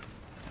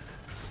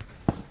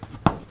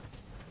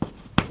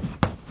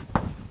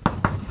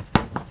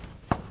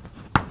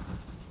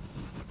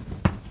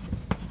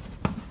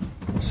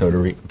 so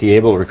to be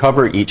able to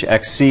recover each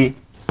XC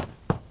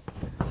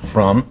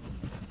from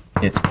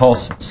its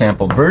pulse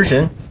sampled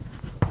version,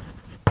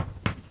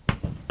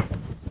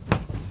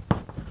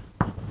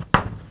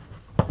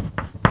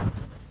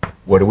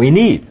 what do we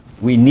need?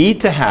 We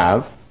need to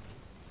have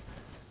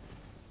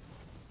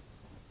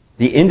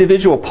the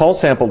individual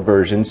pulse sampled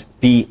versions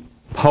be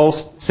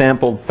pulse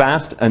sampled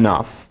fast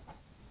enough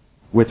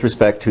with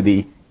respect to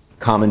the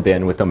common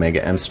bandwidth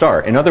omega m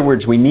star. In other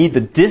words, we need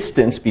the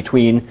distance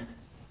between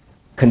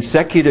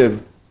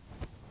consecutive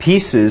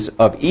pieces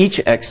of each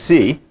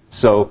XC,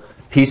 so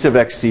piece of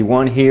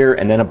XC1 here,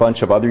 and then a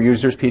bunch of other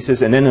users'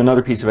 pieces, and then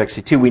another piece of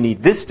XC2. We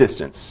need this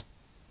distance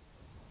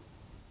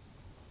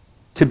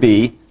to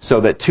be so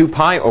that 2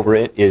 pi over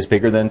it is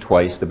bigger than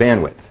twice the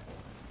bandwidth.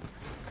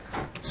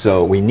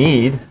 So we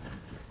need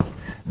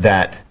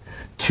that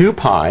 2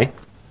 pi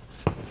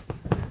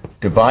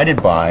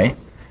divided by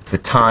the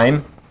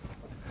time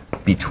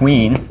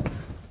between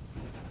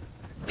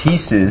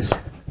pieces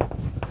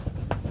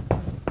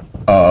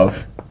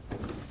of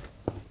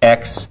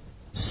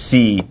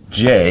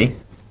XCJ,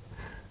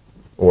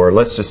 or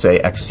let's just say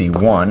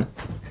XC1,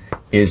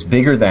 is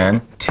bigger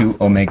than 2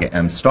 omega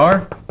m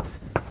star,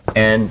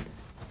 and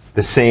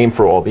the same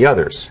for all the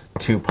others.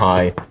 2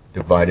 pi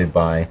divided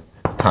by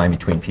time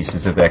between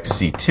pieces of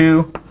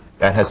xc2,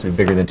 that has to be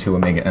bigger than 2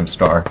 omega m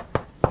star,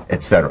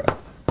 etc.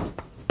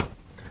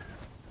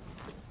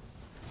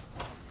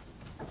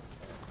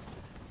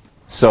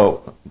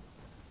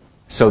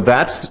 So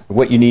that's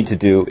what you need to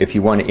do if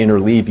you want to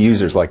interleave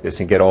users like this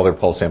and get all their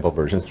pulse sample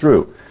versions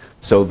through.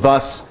 So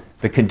thus,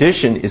 the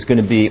condition is going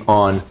to be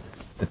on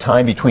the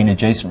time between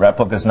adjacent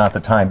replicas, not the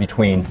time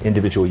between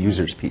individual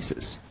users'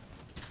 pieces.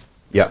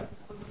 Yeah?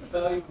 What's the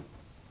value of,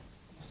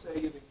 you say,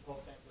 using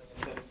pulse sampling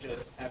instead of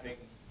just having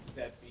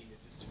that be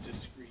just a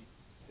discrete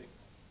signal?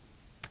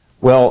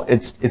 Well,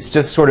 it's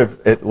just sort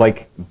of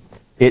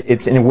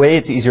it's in a way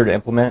it's easier to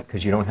implement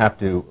because you don't have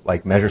to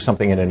like measure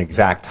something at an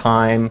exact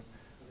time.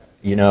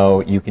 You know,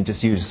 you can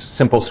just use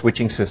simple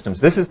switching systems.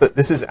 This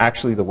is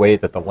actually the way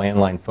that the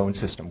landline phone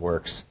system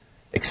works,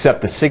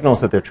 except the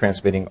signals that they're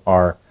transmitting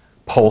are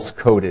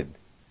pulse-coded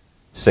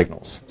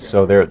signals.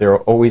 So they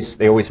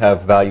always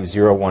have value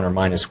 0, 1, or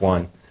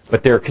 -1,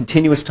 but they're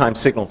continuous time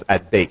signals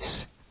at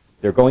base.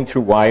 They're going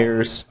through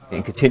wires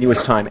in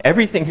continuous time.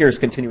 Everything here is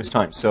continuous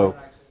time. So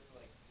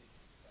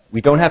we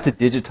don't have to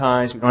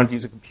digitize. We don't have to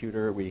use a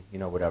computer.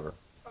 Whatever.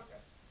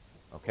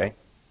 Okay.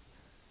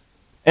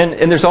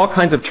 And there's all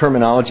kinds of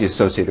terminology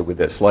associated with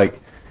this. Like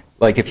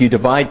if you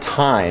divide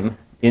time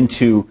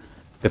into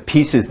the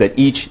pieces that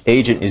each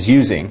agent is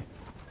using.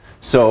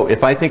 So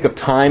if I think of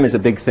time as a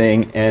big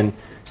thing, and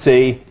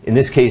say, in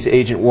this case,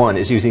 agent 1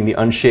 is using the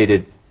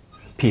unshaded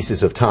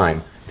pieces of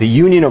time, the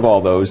union of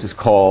all those is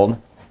called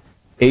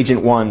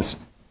agent 1's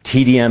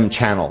TDM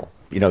channel.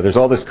 There's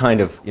all this kind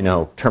of,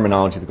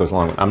 terminology that goes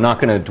along with it. I'm not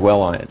going to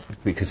dwell on it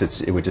because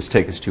it would just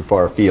take us too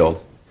far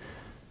afield.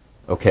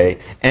 Okay?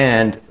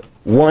 And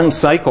one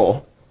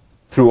cycle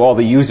through all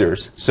the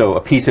users, so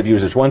a piece of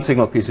users 1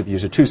 signal, a piece of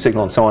user 2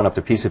 signal, and so on up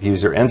to piece of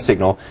user n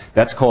signal,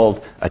 that's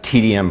called a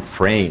TDM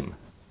frame.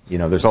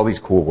 There's all these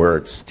cool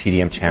words,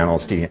 TDM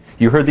channels, TDM.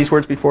 You heard these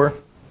words before?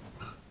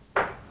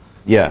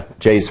 Yeah,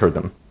 Jay's heard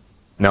them.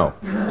 No.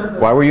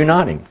 Why were you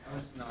nodding? I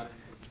was nodding.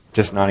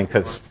 Just nodding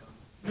because...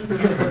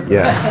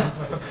 Yeah.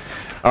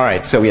 All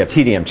right. So we have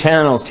TDM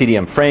channels,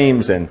 TDM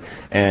frames, and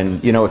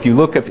if you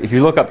look up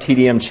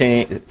TDM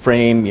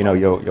frame,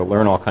 you'll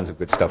learn all kinds of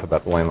good stuff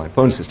about the landline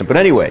phone system. But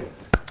anyway,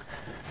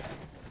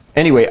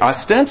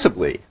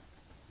 ostensibly,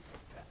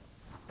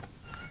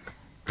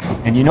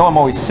 and I'm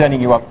always setting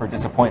you up for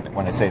disappointment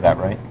when I say that,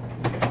 right?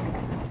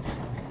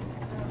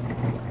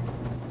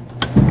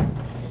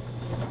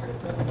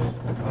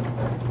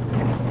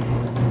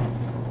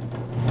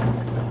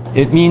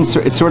 It means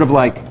it's sort of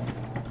like.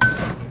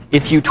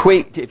 If you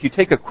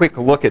take a quick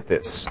look at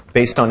this,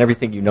 based on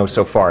everything you know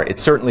so far, it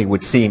certainly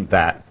would seem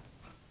that.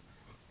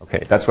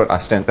 Okay, that's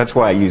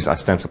why I use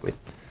ostensibly,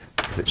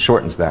 because it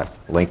shortens that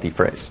lengthy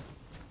phrase.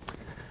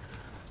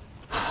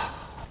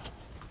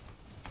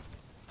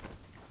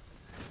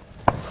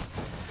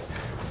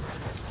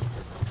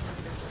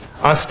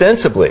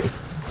 Ostensibly,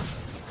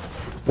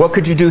 what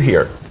could you do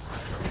here?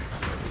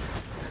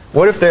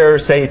 What if there are,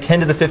 say,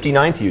 10 to the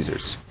 59th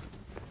users,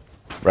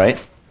 right?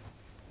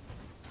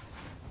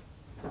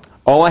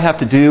 All I have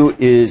to do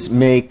is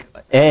make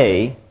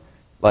A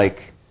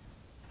like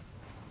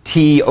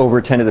t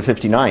over 10 to the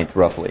 59th,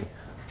 roughly,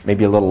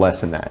 maybe a little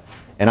less than that.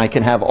 And I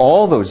can have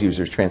all those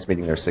users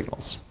transmitting their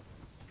signals,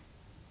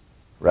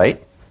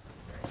 right?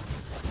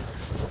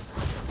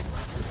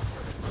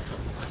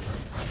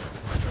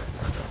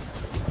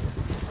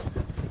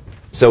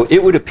 So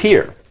it would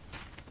appear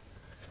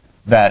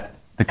that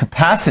the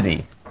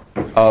capacity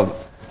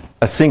of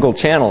a single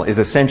channel is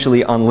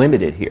essentially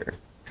unlimited here.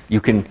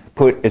 You can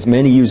put as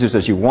many users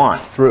as you want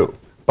through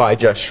by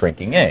just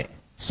shrinking A.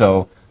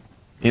 So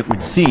it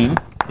might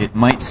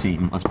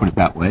seem, let's put it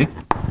that way,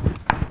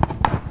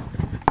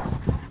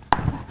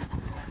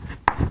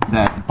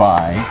 that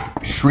by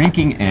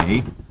shrinking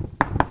A,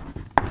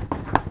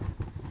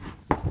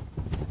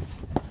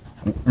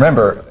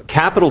 remember,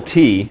 capital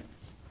T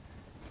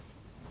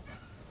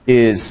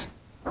is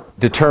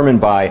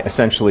determined by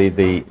essentially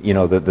these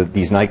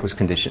Nyquist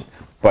condition.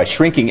 By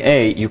shrinking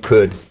A, you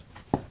could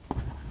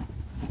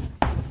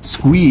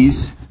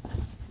squeeze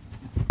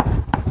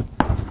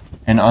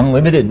an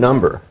unlimited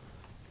number,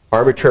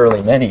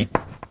 arbitrarily many,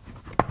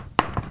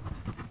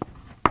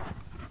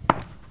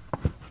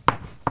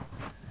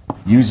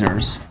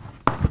 users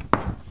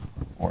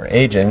or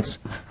agents,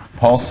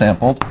 pulse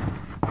sampled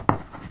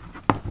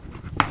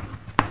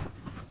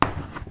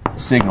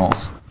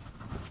signals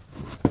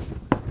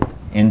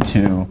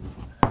into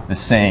the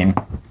same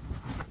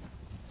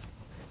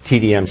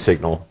TDM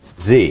signal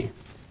Z,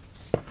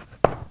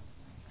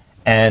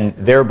 and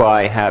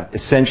thereby have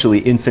essentially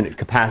infinite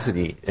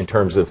capacity in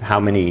terms of how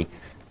many,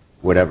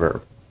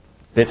 whatever,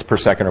 bits per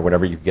second or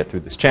whatever you can get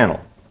through this channel.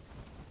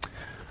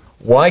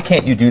 Why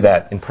can't you do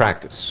that in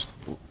practice?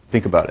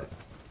 Think about it.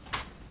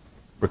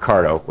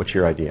 Ricardo, what's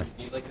your idea?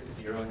 You need like a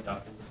zero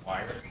inductance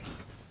wire.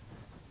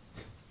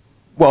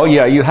 Well,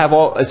 yeah, you have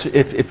all.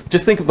 If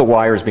just think of the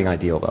wire as being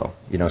ideal, though.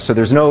 You know, so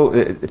there's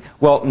no.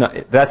 Well, no,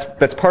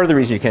 that's part of the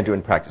reason you can't do it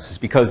in practice is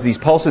because these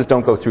pulses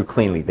don't go through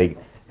cleanly. They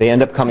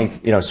end up coming,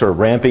 you know, sort of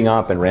ramping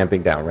up and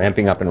ramping down,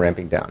 ramping up and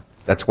ramping down.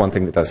 That's one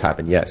thing that does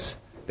happen. Yes,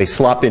 they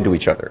slop into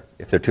each other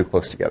if they're too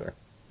close together.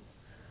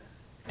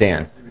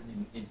 Dan.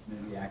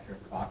 Infinitely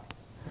accurate clock.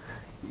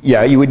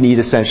 Yeah, you would need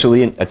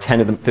essentially a 10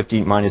 to the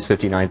 50 minus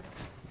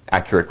 59th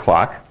accurate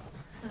clock.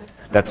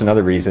 That's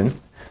another reason.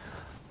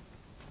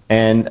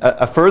 And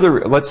a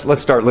further,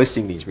 let's start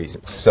listing these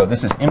reasons. So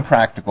this is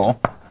impractical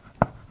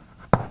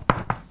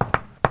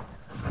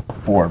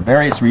for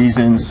various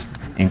reasons,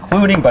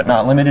 including but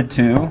not limited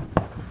to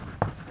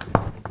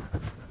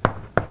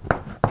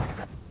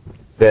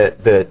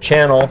the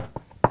channel,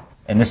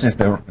 and this is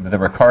the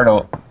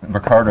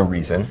Ricardo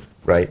reason,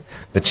 right?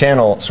 The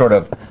channel sort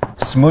of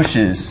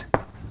smooshes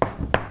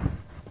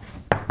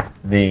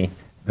the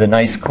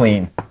nice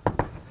clean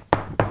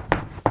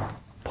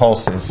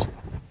pulses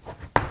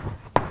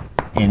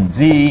in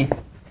Z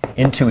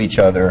into each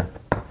other.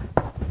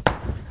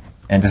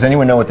 And does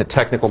anyone know what the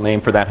technical name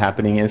for that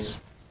happening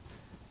is?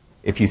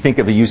 If you think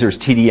of a user's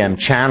TDM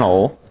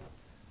channel,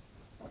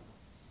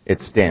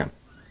 it's DAM.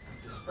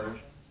 Dispersion?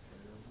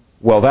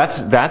 Well,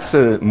 that's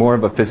more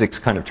of a physics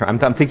kind of term.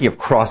 I'm thinking of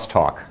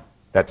crosstalk.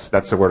 That's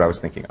the word I was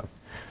thinking of.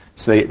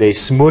 So they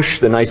smush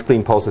the nice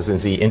clean pulses in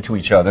Z into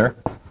each other,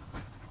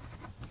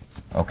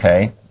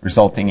 okay,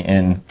 resulting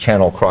in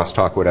channel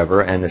crosstalk,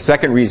 whatever. And the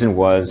second reason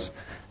was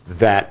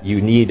that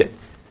you need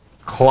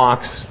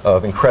clocks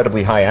of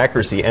incredibly high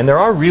accuracy. And there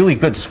are really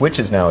good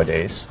switches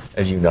nowadays,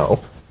 as you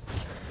know.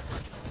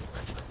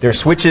 There are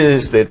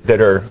switches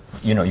that are,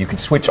 you know, you can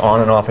switch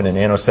on and off in a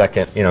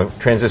nanosecond. You know,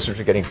 transistors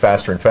are getting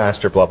faster and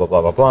faster, blah, blah,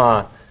 blah, blah,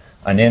 blah.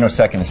 A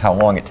nanosecond is how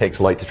long it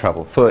takes light to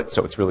travel a foot,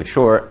 so it's really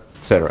short,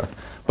 etc.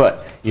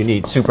 But you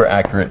need super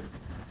accurate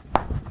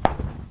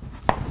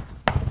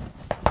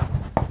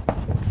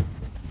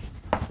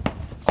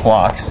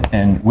clocks.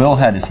 And Will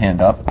had his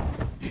hand up.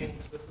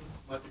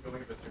 Might be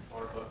going a bit too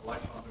far, but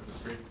electrons are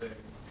discrete things,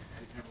 so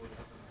you can't really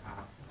cut them in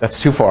half. That's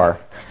too far.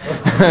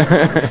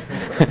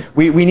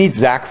 we need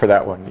Zach for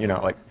that one, you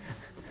know, like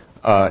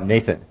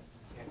Nathan.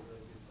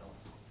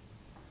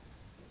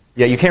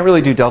 Yeah, you can't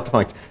really do delta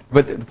functions.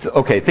 But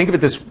okay, think of it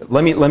this.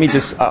 Let me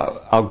just.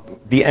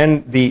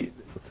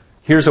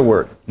 Here's a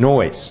word: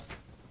 noise.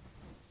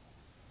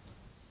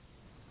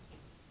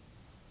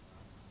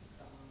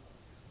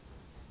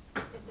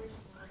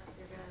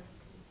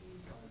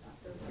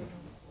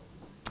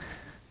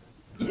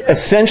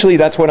 Essentially,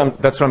 that's what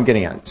I'm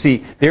getting at.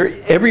 See,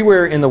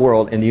 everywhere in the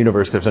world in the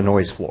universe, there's a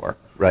noise floor,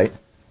 right?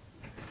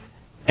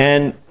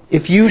 And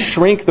if you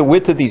shrink the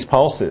width of these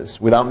pulses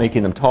without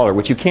making them taller,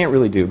 which you can't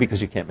really do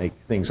because you can't make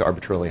things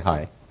arbitrarily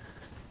high,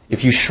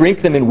 if you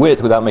shrink them in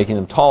width without making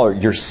them taller,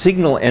 your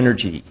signal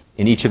energy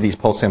in each of these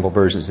pulse sample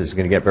versions is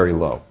going to get very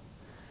low.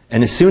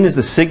 And as soon as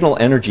the signal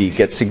energy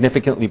gets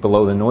significantly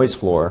below the noise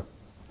floor,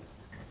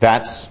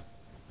 that's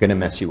going to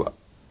mess you up.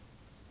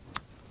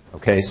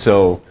 Okay,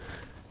 so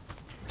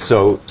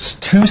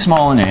too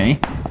small an A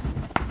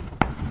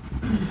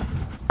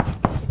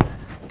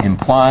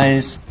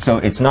implies, so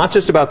it's not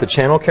just about the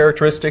channel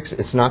characteristics,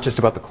 it's not just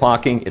about the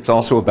clocking, it's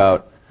also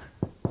about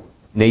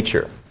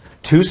nature.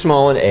 Too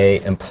small an A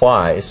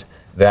implies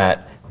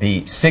that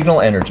the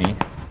signal energy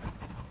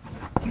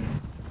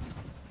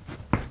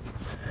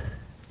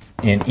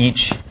in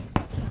each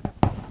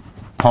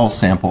pulse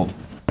sampled,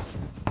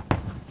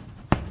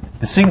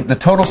 the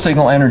total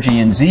signal energy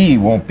in Z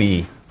won't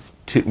be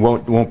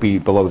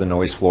below the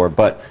noise floor,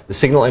 but the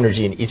signal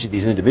energy in each of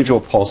these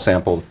individual pulse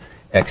sampled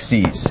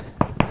XCs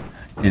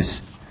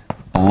is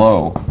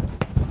below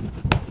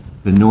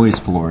the noise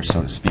floor,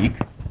 so to speak.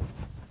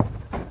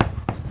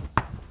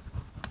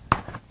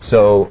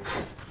 So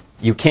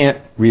you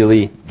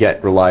really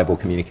get reliable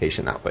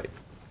communication that way.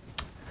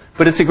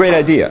 But it's a great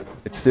idea.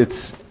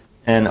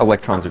 And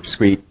electrons are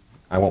discrete.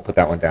 I won't put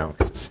that one down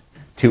because it's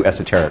too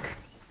esoteric.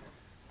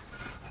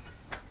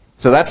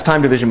 So that's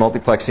time division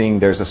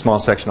multiplexing. There's a small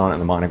section on it in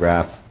the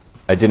monograph.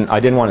 I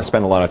didn't want to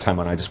spend a lot of time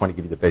on it. I just want to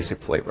give you the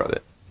basic flavor of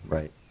it,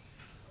 right?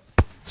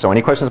 So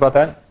any questions about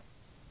that?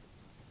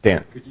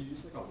 Dan? Could you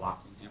use like a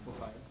locking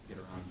amplifier to get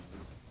around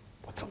those?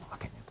 What's a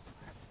locking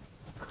amplifier?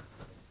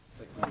 It's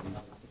like one of these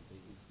like the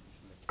phasing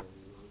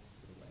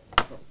function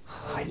that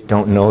carry I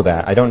don't know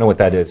that. I don't know what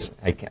that is.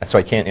 So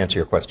I can't answer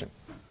your question.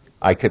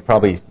 I could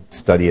probably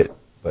study it,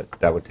 but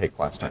that would take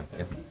class time.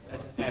 Yeah.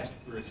 Ask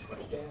Bruce a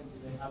question.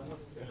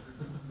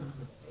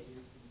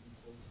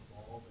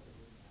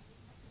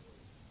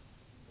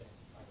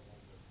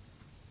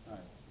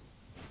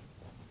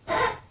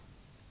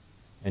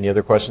 Any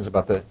other questions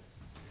about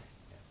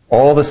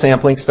all the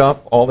sampling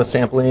stuff, all the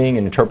sampling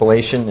and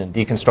interpolation and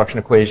deconstruction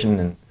equation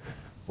and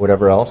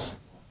whatever else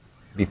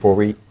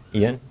before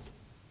Ian?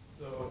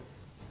 So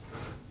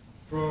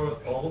for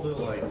all the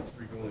like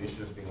frequently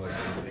shifting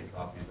take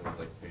copies and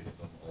like paste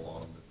them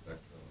along the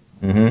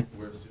spectrum,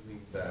 we're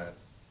assuming that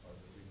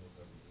the signals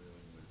that we're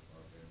dealing with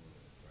are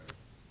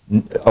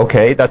bandwidth, right?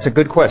 Okay, that's a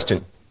good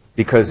question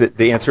because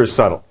the answer is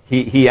subtle.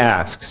 He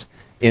asks,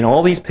 in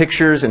all these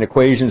pictures and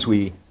equations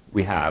we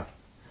have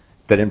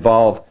that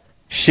involve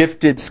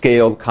shifted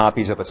scaled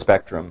copies of a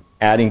spectrum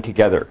adding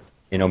together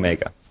in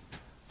omega,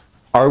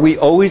 are we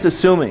always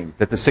assuming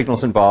that the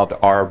signals involved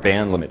are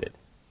band limited?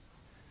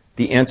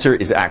 The answer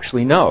is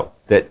actually no.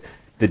 That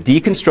the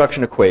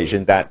deconstruction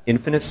equation, that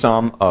infinite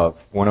sum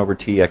of 1 over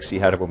t x c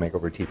hat of omega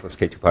over t plus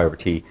k2 pi over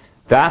t,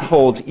 that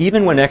holds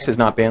even when x is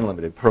not band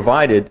limited,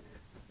 provided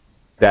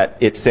that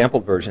its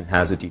sampled version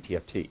has a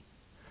DTFT.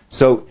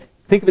 So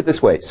think of it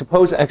this way.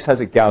 Suppose x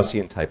has a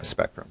Gaussian type of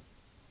spectrum.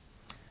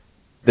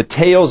 The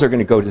tails are going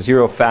to go to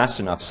 0 fast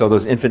enough so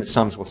those infinite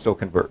sums will still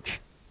converge.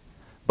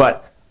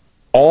 But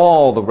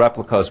all the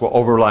replicas will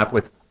overlap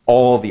with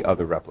all the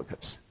other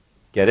replicas.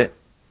 Get it?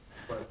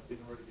 But in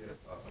order to get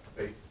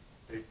a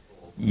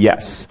faithful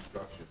Yes.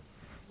 construction,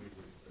 we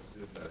would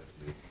assume that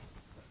it is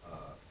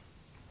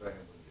band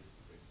limited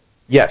signal.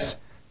 Yes.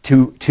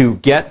 To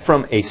get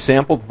from a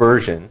sampled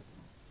version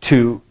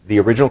to the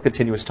original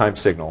continuous time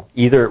signal,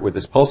 either with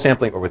this pulse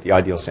sampling or with the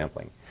ideal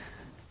sampling,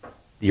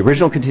 the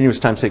original continuous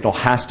time signal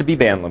has to be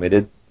band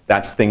limited.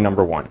 That's thing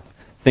number one.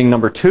 Thing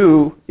number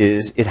two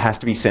is it has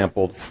to be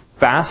sampled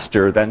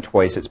faster than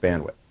twice its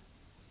bandwidth.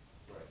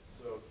 Right.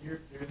 So here's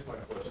my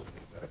question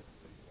exactly.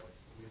 Like,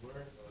 we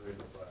learned earlier in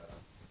the class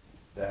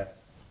that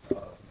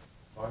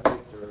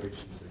finite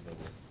duration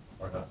signals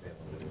are not band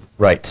limited.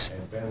 Right.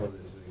 And band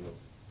limited signals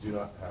do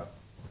not have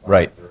finite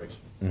Right. duration.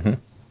 Mm-hmm.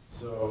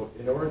 So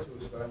in order to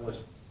establish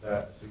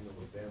that a signal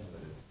is band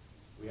limited,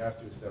 we have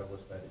to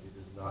establish that it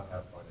does not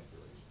have finite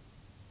duration,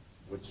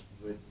 which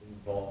would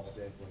involve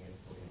sampling in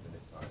for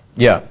infinite time.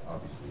 Yeah. Which is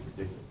obviously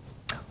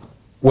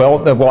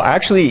ridiculous. Well,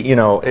 actually, you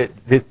know,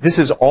 this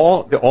is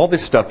all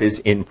this stuff is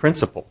in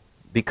principle,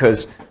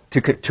 because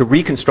to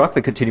reconstruct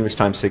the continuous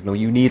time signal,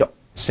 you need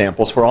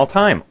samples for all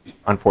time,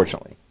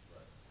 unfortunately.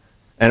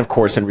 And of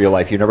course, in real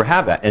life, you never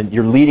have that. And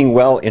you're leading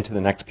well into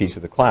the next piece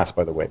of the class,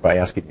 by the way, by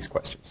asking these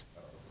questions.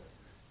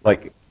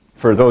 Like,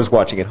 for those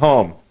watching at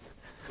home,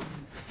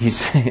 he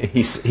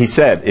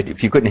said,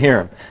 if you couldn't hear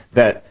him,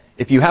 that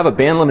if you have a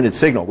band-limited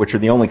signal, which are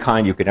the only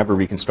kind you could ever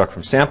reconstruct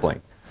from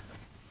sampling,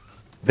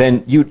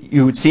 then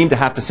you would seem to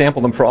have to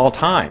sample them for all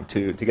time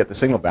to get the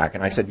signal back.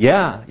 And I said,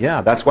 yeah,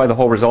 that's why the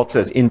whole result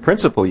says, in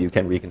principle, you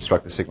can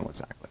reconstruct the signal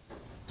exactly.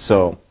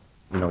 So,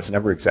 you know, it's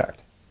never exact.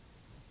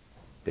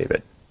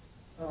 David?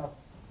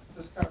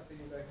 Just kind of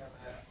piggyback on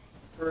that.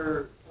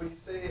 For when you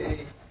say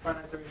a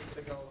finite duration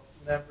signal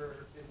is never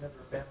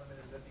band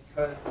limited, is that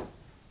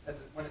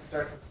because when it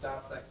starts and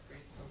stops, that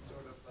creates some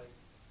sort of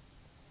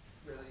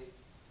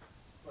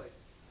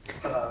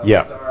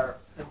Yeah. bizarre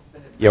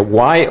infinite. Yeah,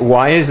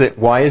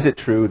 why is it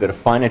true that a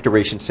finite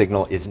duration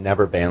signal is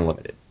never band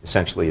limited?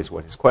 Essentially, is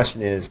what his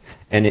question is,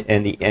 and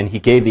he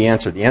gave the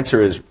answer. The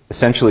answer is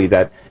essentially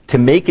that to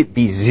make it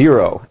be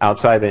zero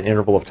outside of an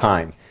interval of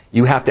time,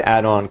 you have to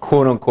add on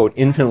quote unquote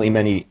infinitely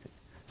many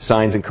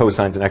sines and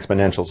cosines and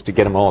exponentials to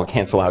get them all to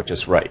cancel out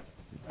just right.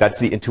 That's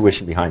the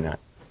intuition behind that.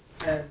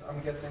 And I'm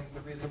guessing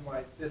the reason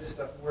why this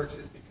stuff works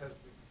is because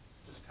we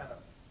just kind of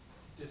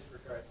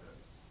disregard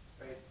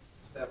the, right?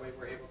 So that way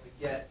we're able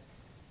to get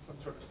some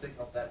sort of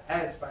signal that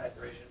has finite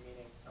duration,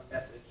 meaning a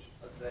message,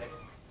 let's say,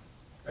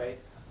 right?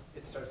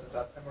 It starts us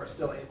up, and we're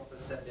still able to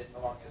send it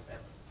along as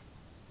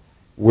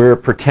bandwidth. We're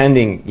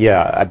pretending,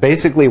 yeah.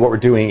 Basically, what we're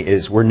doing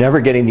is we're never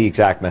getting the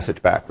exact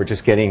message back. We're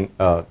just getting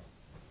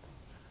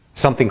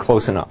something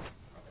close enough.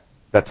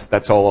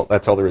 That's all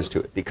there is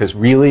to it. Because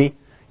really,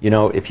 you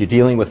know, if you're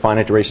dealing with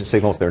finite duration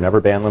signals, they're never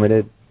band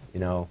limited. You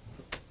know,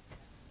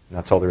 and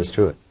that's all there is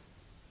to it.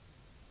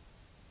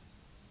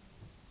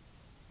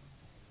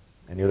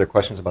 Any other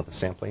questions about the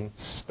sampling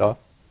stuff?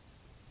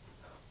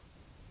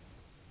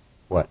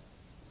 What?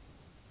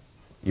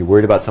 You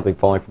worried about something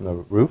falling from the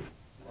roof?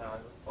 No, it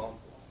was falling.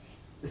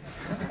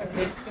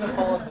 It's going to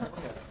fall in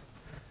between us.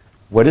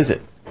 What is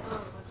it?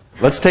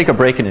 Let's take a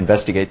break and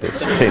investigate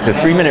this. Take a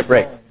 3-minute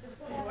break.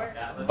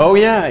 Oh,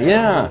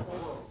 yeah.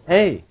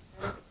 Hey.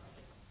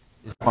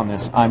 On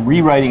this, I'm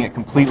rewriting it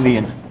completely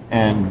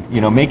and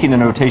you know, making the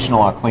notation a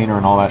lot cleaner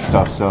and all that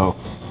stuff. So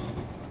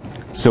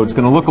it's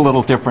going to look a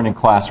little different in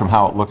class from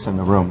how it looks in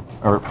the room,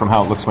 or from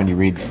how it looks when you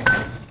read,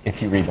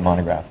 if you read the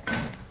monograph.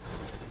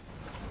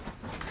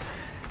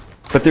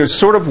 But there's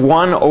sort of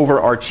one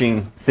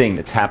overarching thing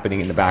that's happening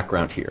in the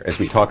background here as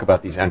we talk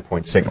about these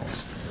endpoint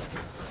signals.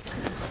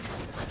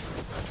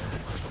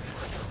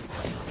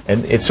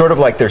 And it's sort of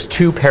like there's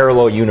two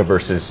parallel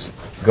universes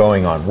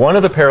going on. One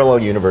of the parallel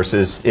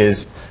universes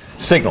is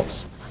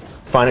signals,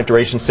 finite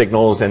duration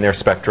signals and their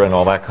spectra and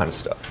all that kind of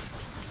stuff.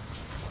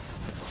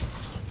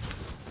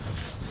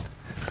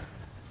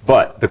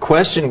 But the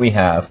question we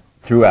have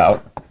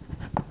throughout,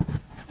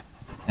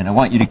 and I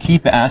want you to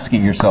keep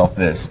asking yourself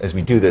this as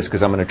we do this,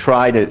 because I'm going to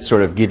try to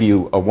sort of give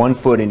you a 1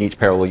 foot in each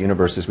parallel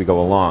universe as we go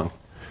along.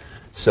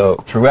 So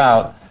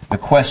throughout, the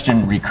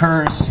question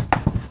recurs: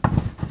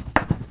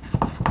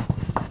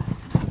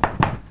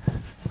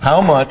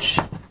 how much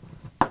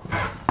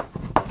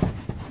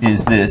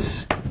is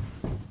this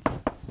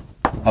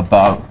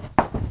about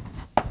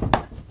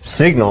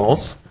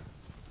signals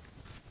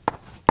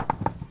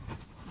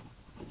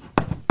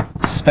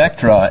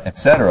spectra,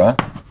 etc.,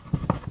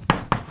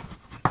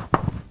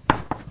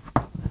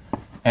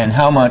 and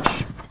how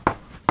much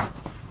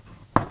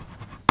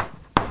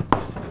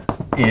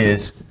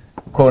is,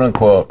 quote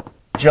unquote,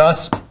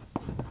 just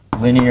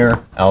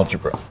linear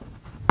algebra.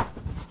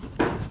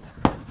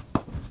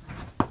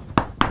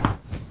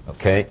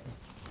 Okay?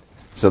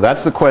 So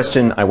that's the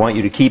question I want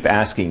you to keep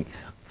asking.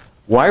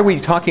 Why are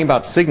we talking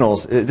about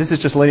signals? This is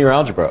just linear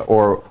algebra.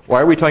 Or why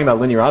are we talking about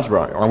linear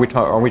algebra? Or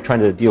are we trying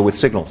to deal with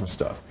signals and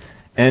stuff?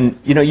 And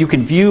you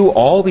can view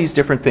all these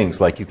different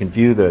things, like you can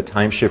view the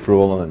time shift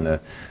rule and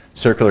the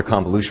circular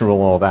convolution rule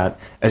and all that,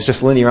 as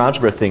just linear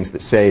algebra things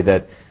that say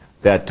that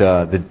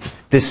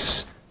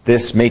this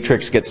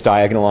matrix gets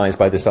diagonalized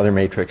by this other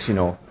matrix.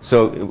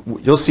 So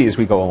you'll see as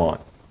we go along,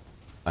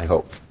 I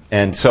hope.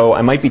 And so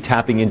I might be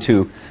tapping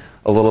into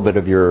a little bit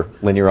of your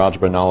linear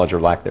algebra knowledge or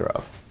lack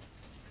thereof.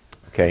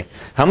 Okay,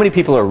 how many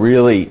people are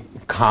really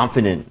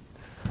confident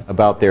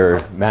about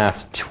their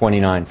Math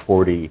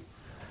 2940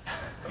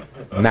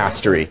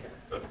 mastery?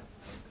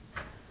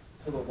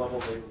 To the level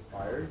they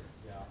required?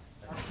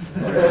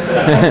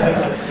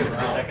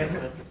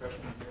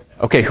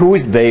 Okay, who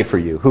is they for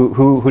you?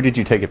 Who did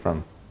you take it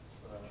from?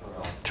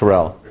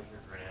 Terrell.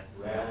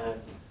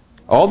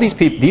 All these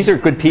people, these are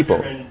good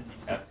people.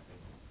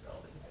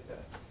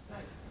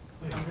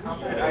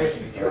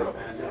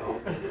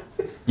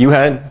 You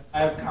had?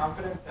 I'm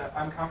confident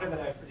that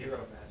I have 0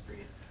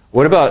 mastery.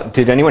 What about,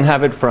 did anyone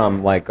have it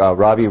from like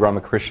Ravi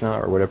Ramakrishna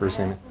or whatever his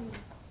name is?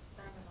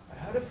 I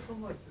had it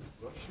from like this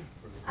Russian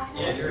person.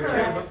 Yeah, you're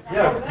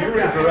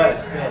Yuri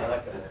Perez. Yeah,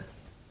 that guy.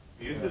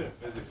 We use it in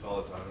physics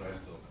all the time, and I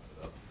still mess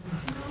it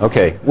up.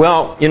 Okay,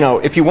 well,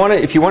 if you want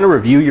to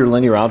review your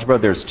linear algebra,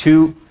 there's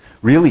 2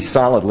 really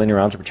solid linear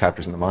algebra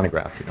chapters in the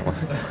monograph.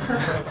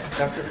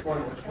 Chapter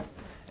 4.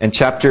 And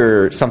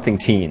chapter something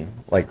teen,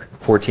 like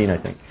 14, I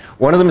think.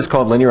 One of them is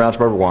called Linear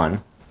Algebra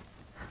 1,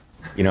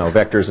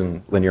 vectors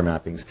and linear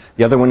mappings.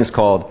 The other one is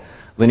called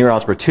Linear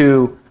Algebra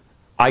 2,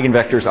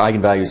 eigenvectors,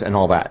 eigenvalues, and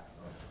all that.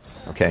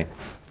 Okay?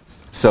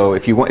 So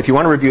if you want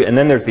to review, and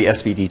then there's the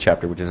SVD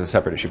chapter, which is a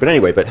separate issue. But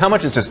anyway, how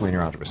much is just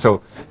linear algebra?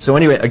 So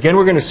anyway, again,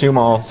 we're going to assume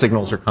all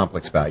signals are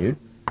complex valued.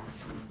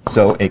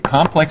 So a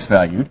complex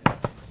valued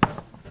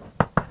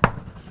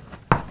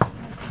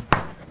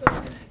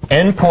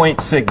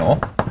endpoint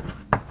signal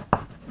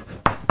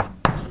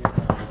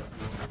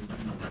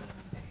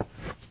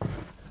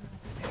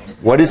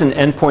what is an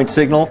endpoint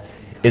signal?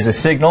 Is a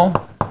signal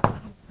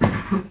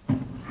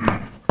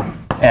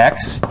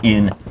x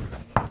in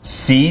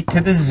c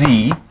to the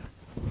z.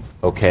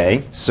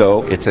 Okay,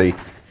 so it's a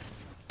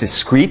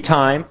discrete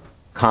time,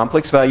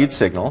 complex valued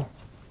signal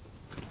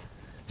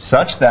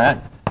such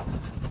that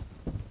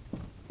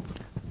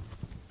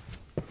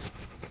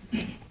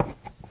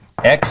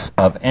x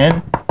of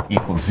n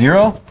equals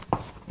 0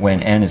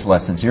 when n is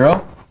less than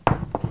 0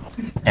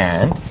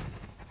 and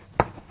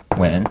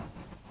when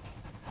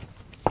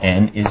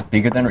n is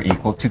bigger than or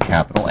equal to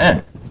capital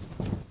N.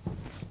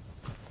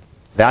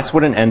 That's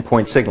what an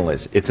endpoint signal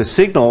is. It's a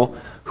signal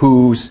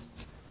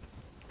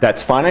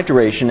that's finite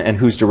duration and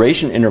whose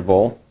duration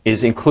interval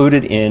is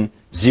included in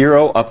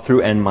 0 up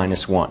through n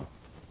minus 1.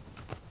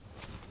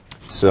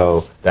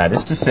 So that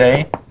is to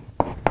say,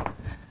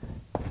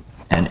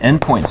 an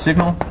endpoint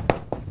signal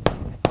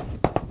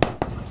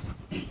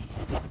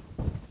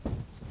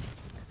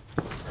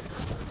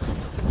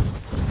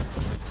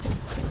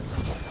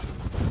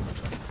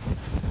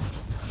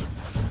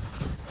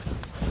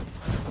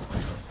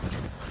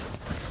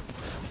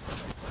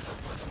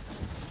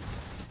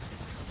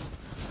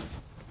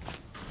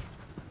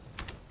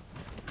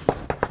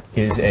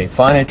is a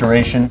finite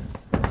duration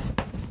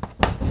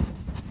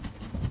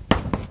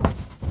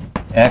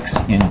x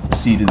in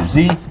c to the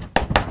z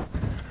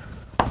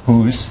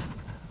whose,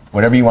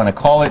 whatever you want to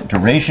call it,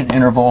 duration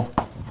interval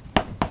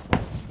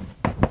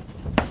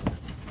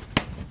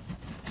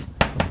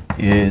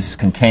is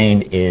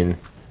contained in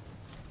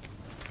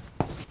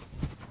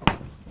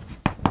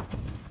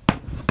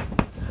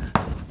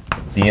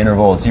the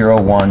interval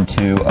 0, 1,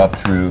 2 up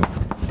through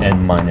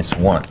n minus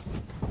 1.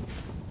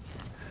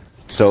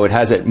 So it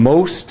has at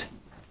most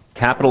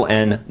capital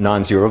N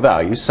non-zero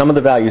values. Some of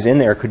the values in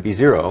there could be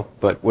 0,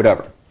 but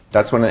whatever.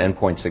 That's what an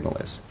endpoint signal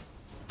is.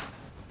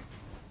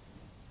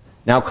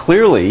 Now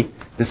clearly,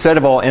 the set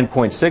of all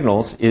endpoint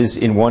signals is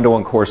in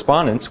one-to-one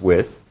correspondence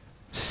with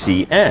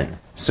Cn.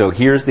 So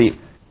here's the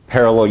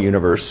parallel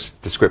universe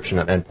description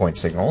of endpoint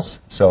signals.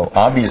 So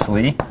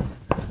obviously,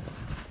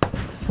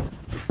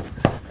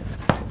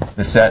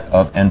 the set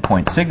of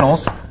endpoint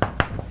signals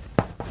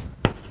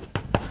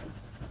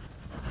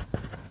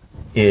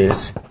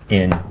is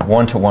in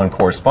one-to-one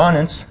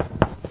correspondence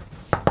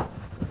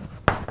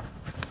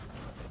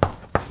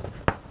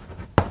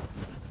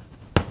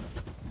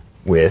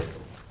with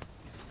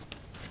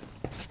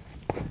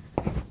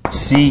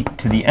C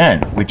to the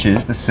n, which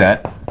is the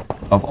set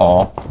of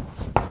all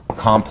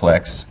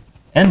complex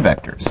n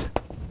vectors,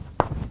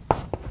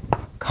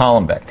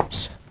 column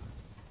vectors.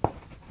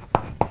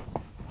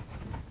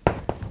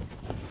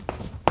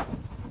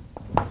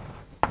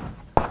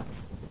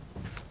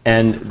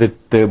 And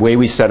the way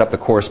we set up the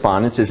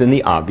correspondence is in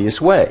the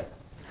obvious way.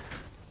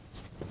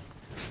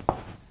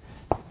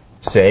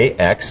 Say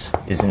X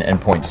is an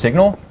endpoint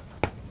signal.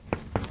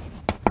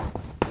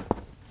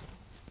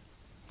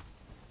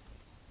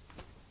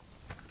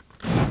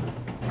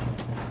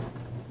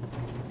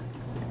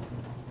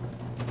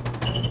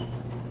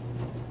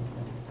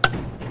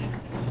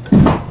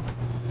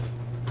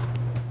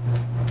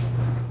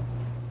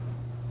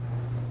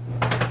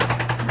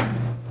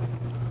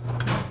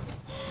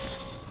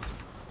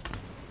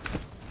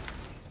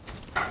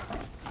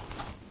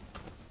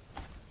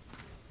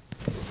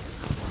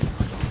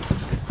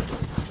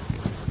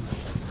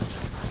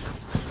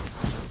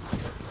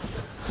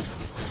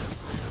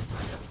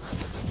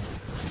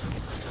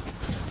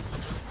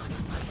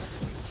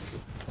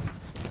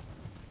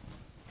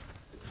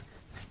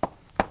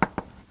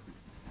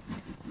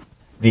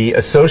 The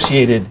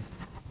associated,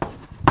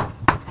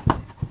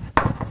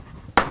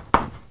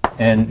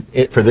 and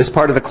for this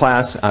part of the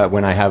class,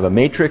 when I have a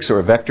matrix or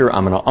a vector,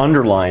 I'm going to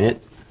underline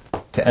it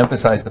to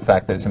emphasize the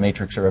fact that it's a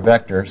matrix or a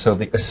vector. So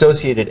the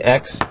associated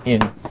X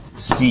in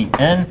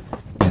Cn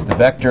is the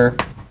vector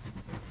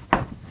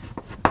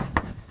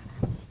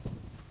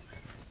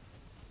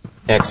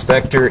X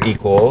vector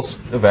equals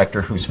the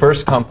vector whose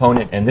first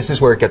component, and this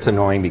is where it gets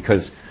annoying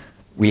because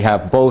we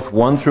have both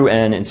 1 through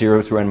n and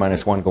 0 through n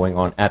minus 1 going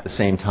on at the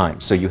same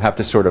time. So you have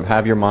to sort of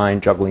have your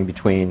mind juggling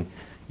between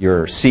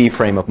your C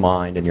frame of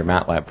mind and your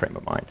MATLAB frame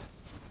of mind.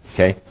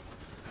 Okay?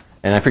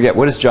 And I forget,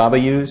 what does Java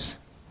use?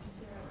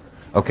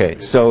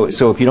 Okay, so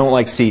if you don't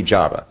like C,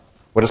 Java.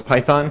 What is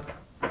Python?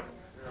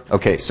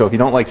 Okay, so if you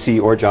don't like C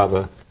or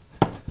Java,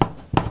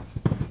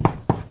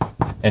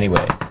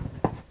 anyway.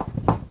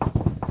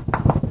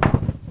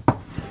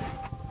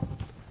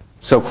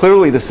 So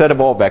clearly the set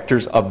of all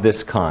vectors of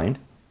this kind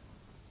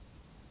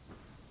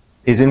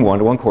is in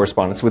one-to-one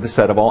correspondence with a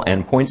set of all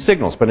endpoint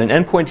signals. But an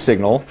endpoint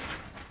signal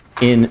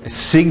in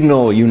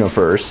signal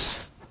universe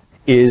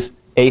is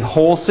a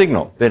whole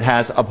signal that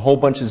has a whole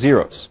bunch of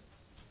zeros.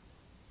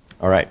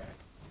 All right.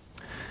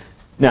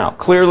 Now,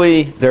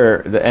 clearly,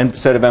 the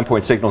set of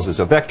endpoint signals is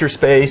a vector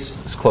space.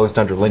 It's closed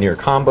under linear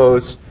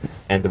combos.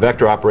 And the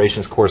vector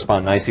operations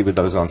correspond nicely with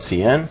those on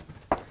Cn.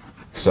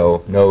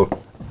 So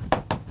note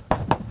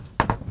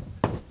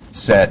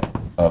set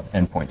of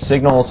endpoint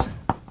signals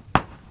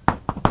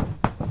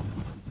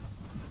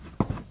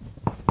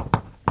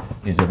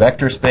is a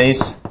vector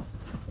space,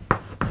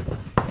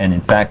 and in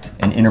fact,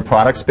 an inner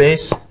product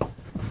space.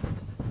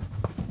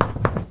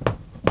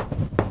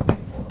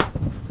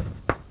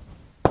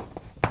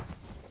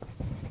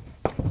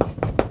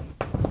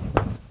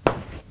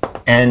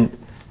 And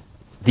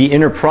the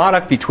inner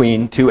product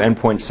between two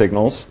endpoint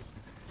signals,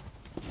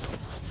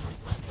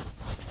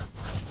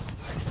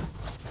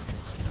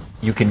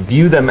 you can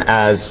view them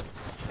as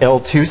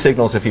L2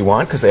 signals if you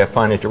want, because they have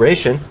finite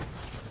duration,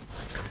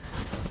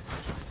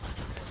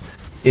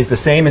 is the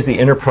same as the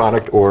inner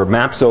product, or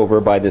maps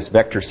over by this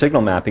vector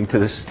signal mapping to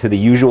the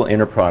usual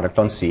inner product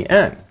on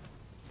Cn.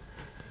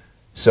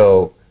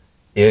 So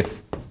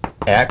if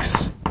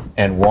X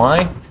and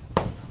Y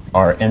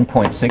are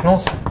endpoint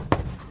signals,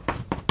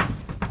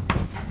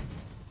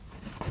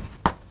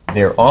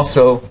 they're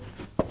also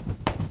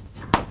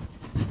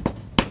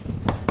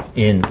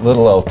in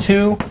little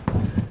L2,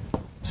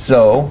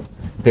 so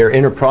their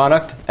inner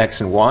product, X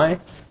and Y,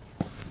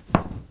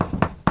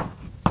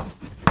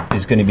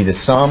 is going to be the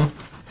sum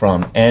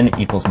from n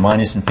equals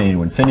minus infinity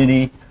to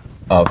infinity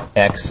of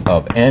x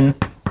of n,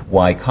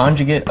 y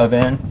conjugate of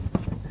n.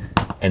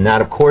 And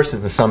that, of course,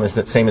 is the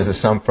same as the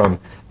sum from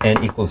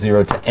n equals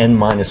 0 to n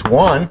minus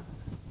 1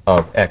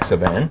 of x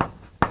of n,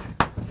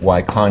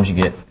 y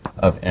conjugate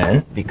of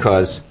n,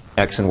 because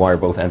x and y are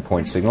both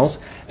endpoint signals.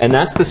 And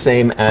that's the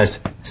same as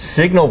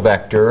signal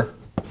vector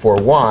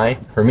for y,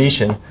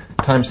 Hermitian,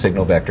 times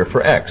signal vector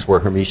for x,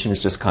 where Hermitian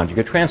is just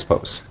conjugate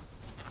transpose.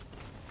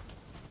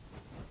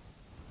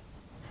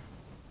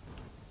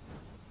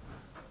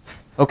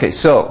 Okay,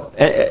 so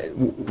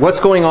what's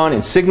going on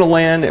in signal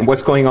land and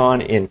what's going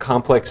on in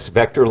complex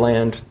vector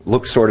land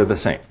looks sort of the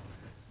same.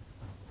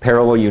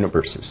 Parallel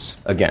universes,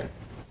 again.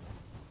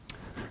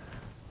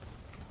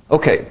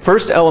 Okay,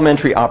 first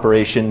elementary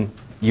operation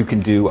you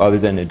can do other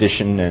than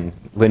addition and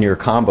linear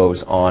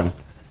combos on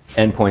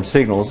endpoint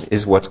signals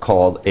is what's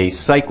called a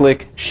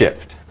cyclic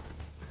shift.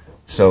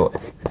 So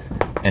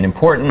an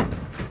important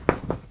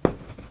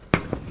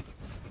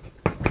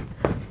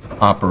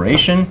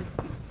operation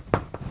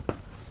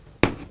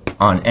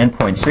on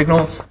endpoint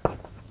signals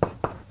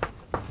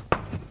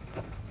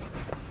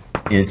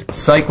is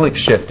cyclic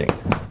shifting.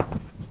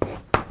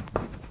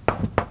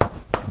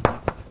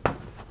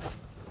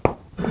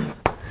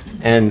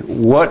 And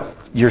what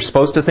you're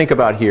supposed to think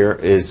about here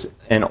is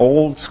an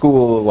old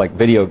school like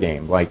video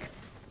game, like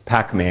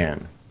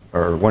Pac-Man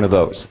or one of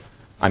those.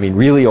 I mean,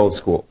 really old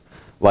school.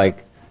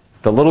 Like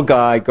the little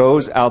guy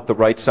goes out the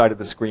right side of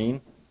the screen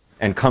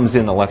and comes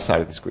in the left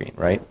side of the screen,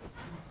 right?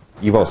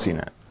 You've all seen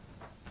that.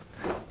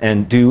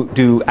 And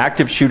do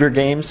active shooter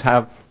games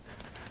have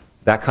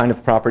that kind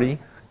of property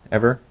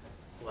ever?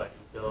 What,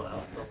 you go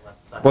out the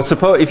left side Well,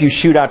 suppose if you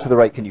shoot out to the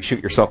right, can you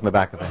shoot yourself in the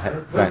back of the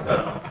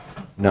head?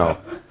 No.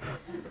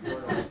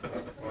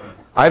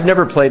 I've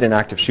never played an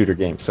active shooter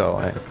game, so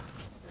I...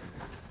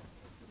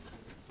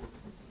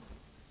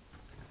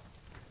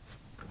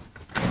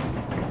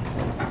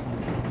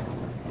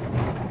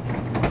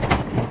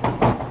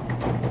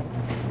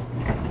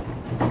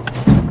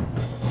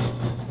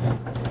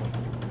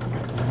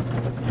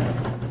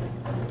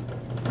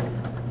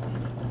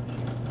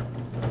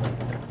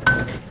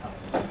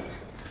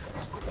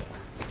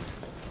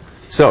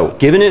 So,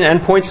 given an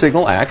endpoint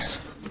signal x,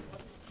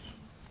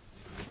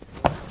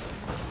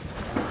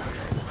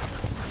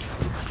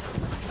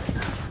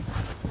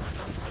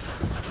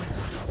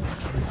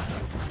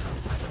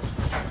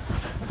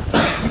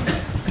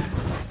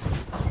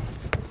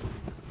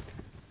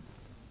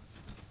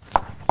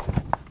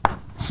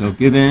 so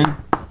given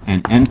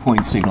an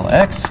endpoint signal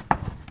x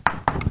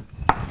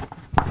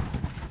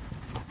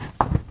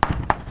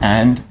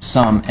and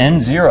some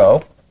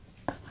n0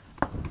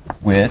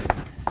 with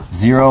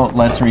 0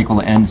 less than or equal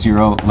to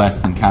n0 less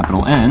than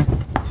capital N,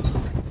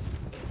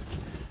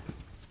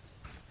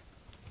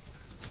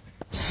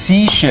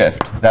 C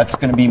shift, that's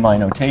going to be my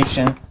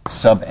notation,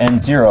 sub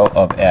n0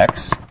 of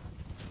x,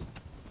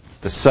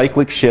 the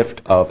cyclic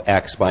shift of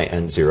x by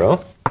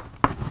n0,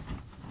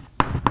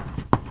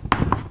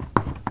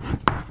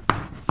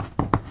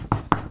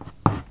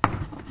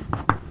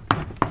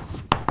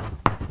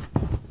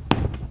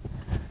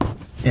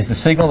 is the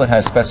signal that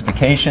has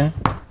specification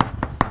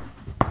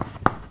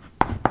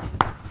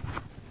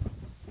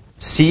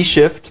C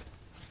shift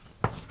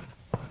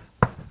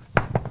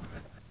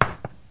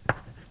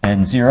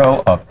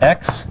n0 of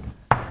x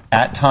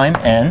at time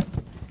n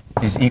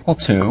is equal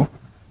to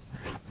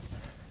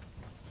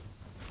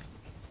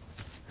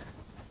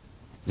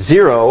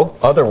 0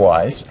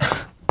 otherwise,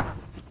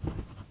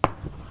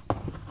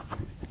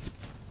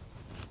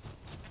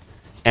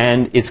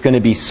 and it's going to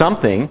be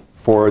something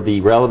for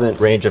the relevant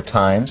range of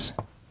times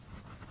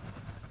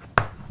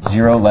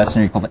 0 less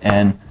than or equal to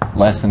n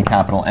less than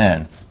capital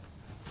N.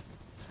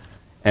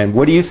 And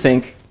what do you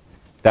think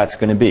that's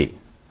going to be?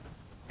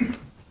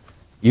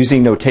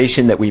 Using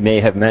notation that we may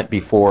have met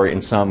before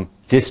in some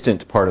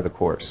distant part of the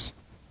course.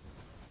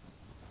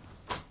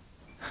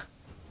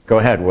 Go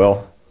ahead,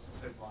 Will.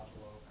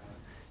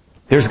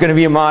 There's going to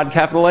be a mod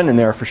capital N in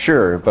there for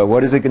sure, but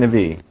what is it going to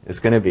be? It's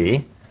going to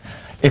be,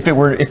 if there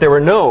were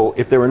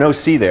no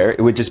C there,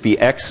 it would just be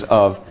x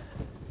of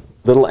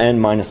little n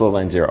minus little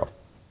n0.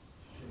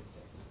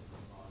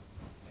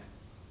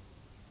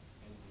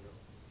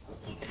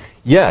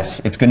 Yes,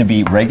 it's going to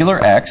be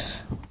regular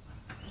x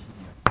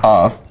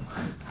of,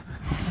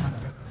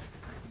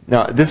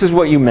 now this is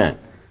what you meant.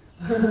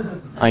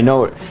 I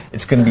know it.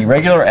 It's going to be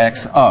regular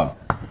x of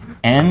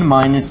n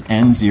minus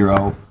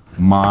n0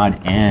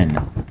 mod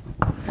n,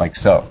 like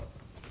so.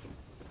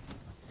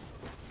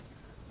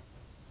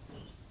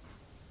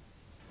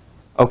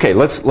 Okay,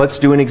 let's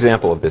do an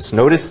example of this.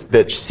 Notice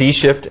that C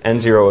shift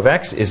n0 of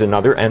x is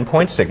another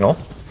endpoint signal.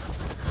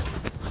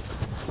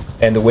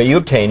 And the way you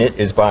obtain it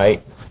is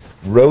by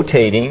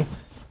rotating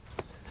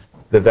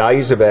the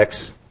values of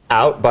x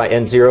out by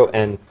n0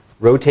 and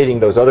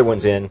rotating those other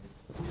ones in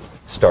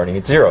starting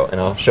at 0.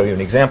 And I'll show you an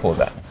example of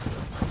that.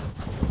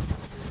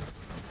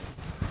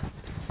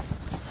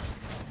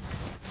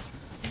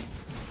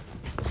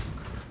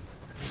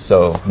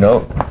 So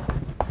note,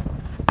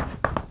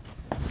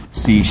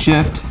 C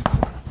shift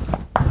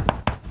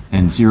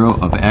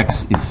n0 of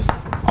x is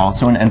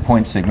also an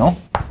endpoint signal.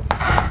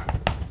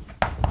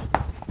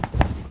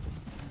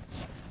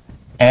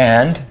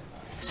 And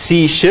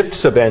C shift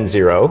sub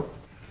n0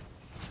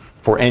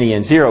 for any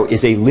n0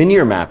 is a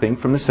linear mapping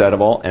from the set of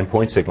all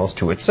endpoint signals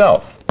to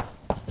itself.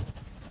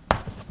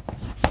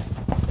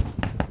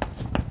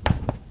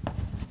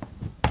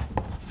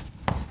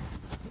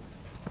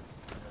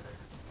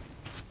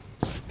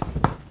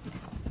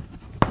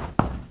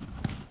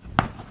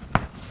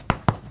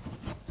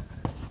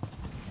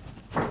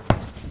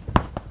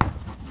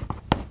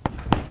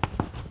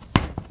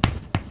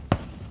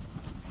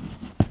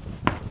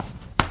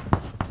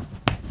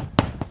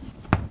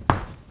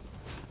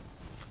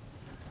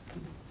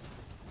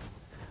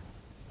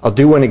 I'll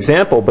do one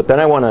example, but then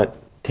I want to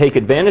take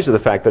advantage of the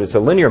fact that it's a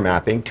linear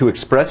mapping to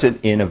express it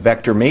in a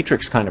vector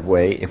matrix kind of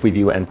way if we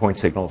view endpoint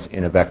signals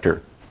in a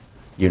vector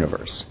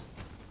universe.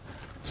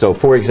 So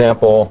for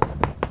example,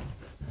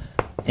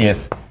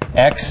 if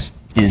x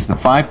is the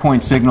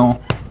 5-point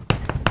signal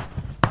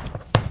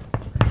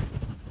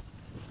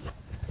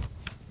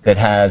that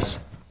has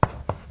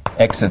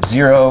x of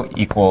 0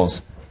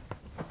 equals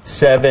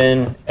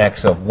 7,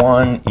 x of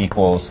 1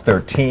 equals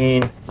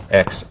 13,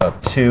 x of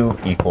 2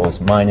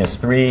 equals minus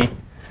 3,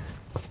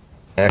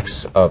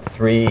 x of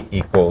 3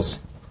 equals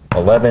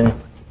 11,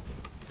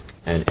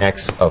 and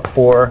x of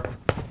 4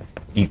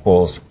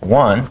 equals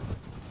 1.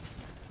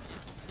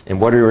 And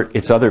what are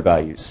its other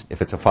values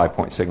if it's a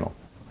 5-point signal?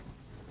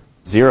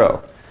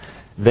 0.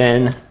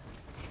 Then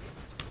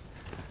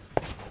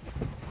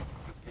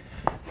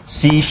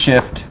C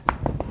shift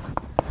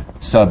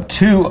sub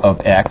 2 of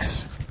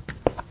x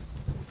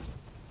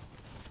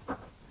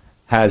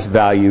has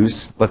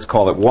values, let's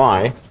call it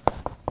y,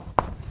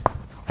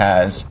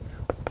 has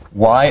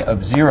y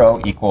of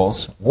 0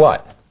 equals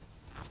what?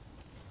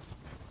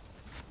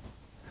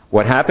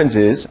 What happens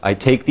is I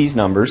take these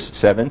numbers,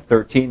 7,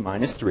 13,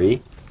 minus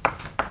 3,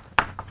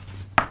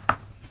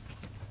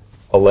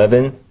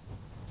 11,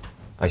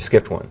 I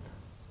skipped one.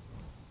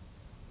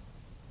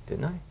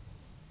 Didn't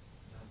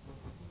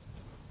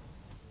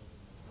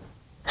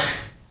I?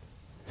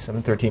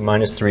 7, 13,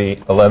 minus 3,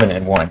 11,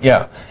 and 1.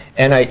 Yeah.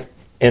 And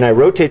I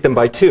rotate them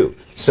by 2.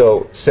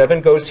 So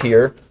 7 goes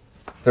here,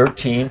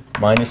 13,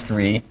 minus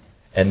 3,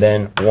 and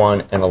then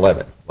 1 and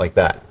 11, like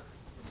that.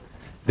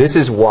 This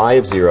is y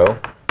of 0.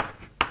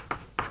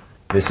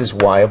 This is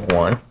y of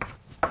 1,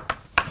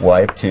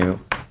 y of 2,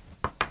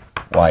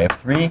 y of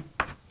 3,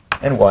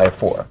 and y of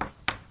 4.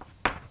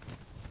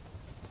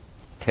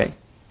 Okay?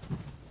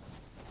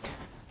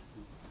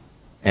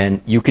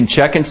 And you can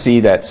check and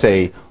see that,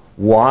 say,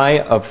 y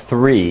of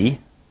 3,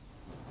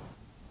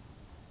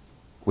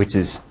 which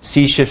is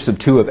c shift sub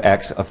 2 of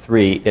x of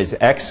 3, is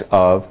x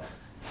of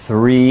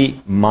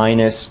 3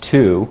 minus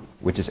 2,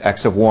 which is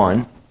x of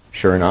 1,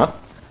 sure enough.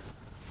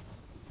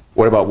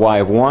 What about y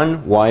of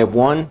 1? Y of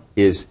 1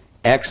 is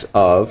x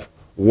of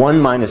 1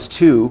 minus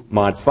 2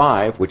 mod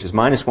 5, which is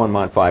minus 1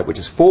 mod 5, which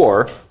is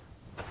 4.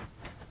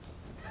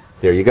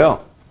 There you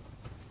go.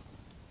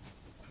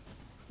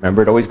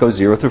 Remember, it always goes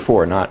 0 through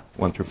 4, not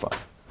 1 through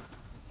 5.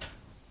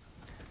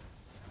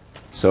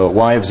 So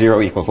y of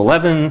 0 equals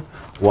 11,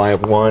 y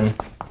of 1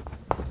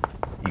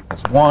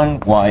 equals 1,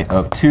 y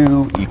of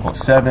 2 equals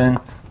 7,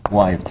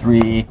 y of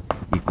 3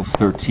 equals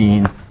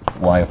 13,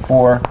 y of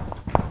 4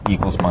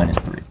 equals minus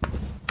 3.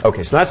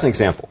 Okay, so that's an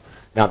example.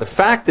 Now, the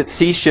fact that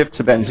C shift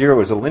sub n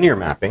 0 is a linear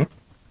mapping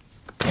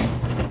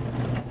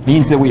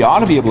means that we ought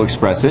to be able to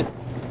express it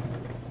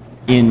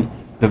in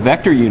the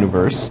vector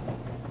universe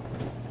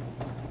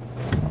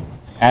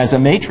as a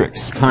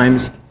matrix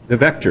times the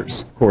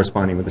vectors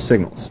corresponding with the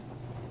signals.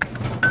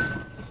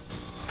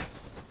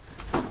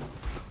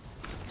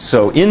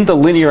 So in the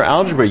linear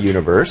algebra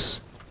universe,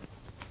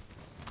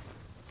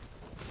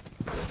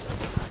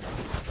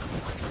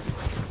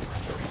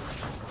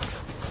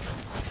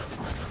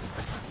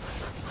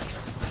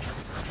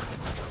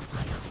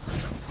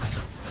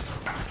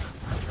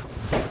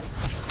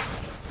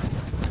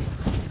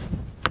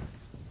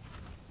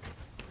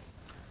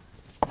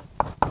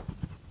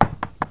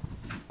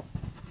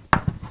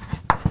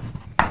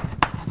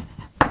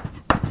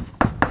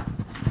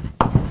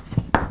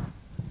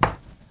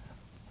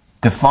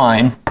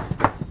 define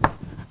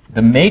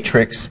the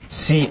matrix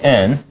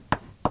Cn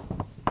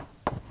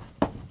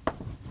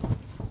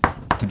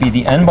to be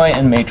the n by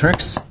n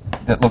matrix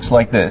that looks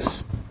like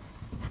this.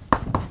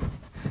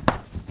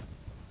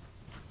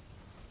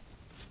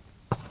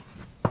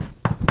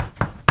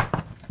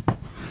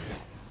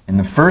 In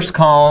the first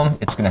column,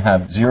 it's going to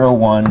have 0,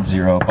 1,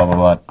 0, blah, blah,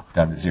 blah,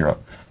 down to 0.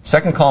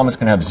 Second column, it's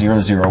going to have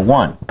 0, 0,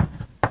 1,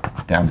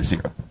 down to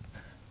 0.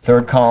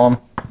 Third column,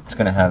 it's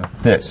going to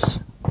have this.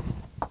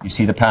 You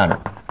see the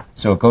pattern.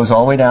 So it goes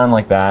all the way down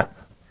like that.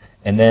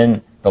 And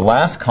then the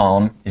last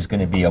column is going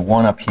to be a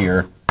 1 up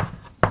here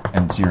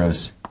and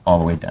zeros all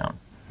the way down.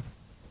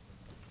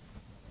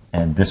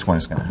 And this one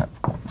is going to have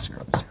 1,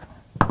 0,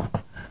 0.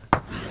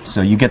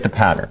 So you get the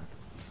pattern,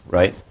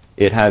 right?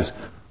 It has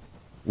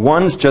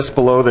ones just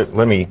below the,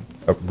 let me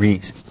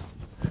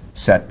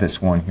reset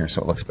this one here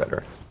so it looks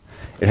better.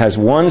 It has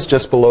ones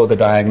just below the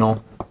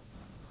diagonal.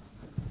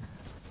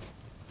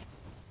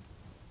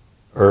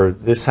 Or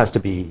this has to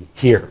be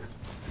here.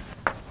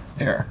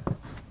 There.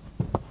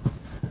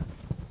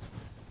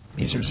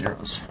 These are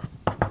zeros.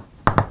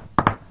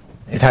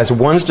 It has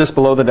ones just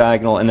below the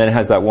diagonal, and then it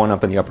has that one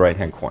up in the upper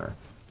right-hand corner.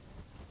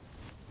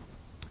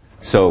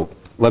 So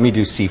let me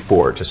do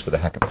C4 just for the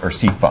heck of it, or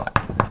C5.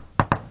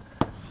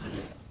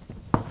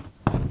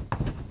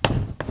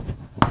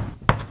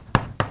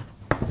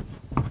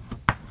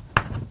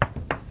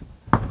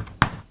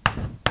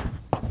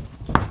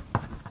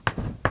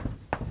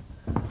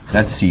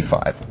 That's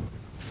C5.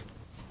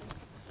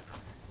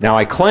 Now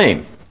I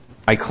claim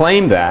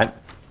that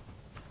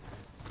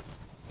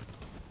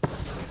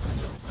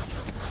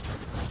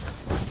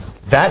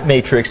that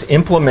matrix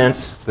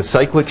implements the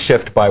cyclic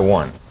shift by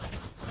 1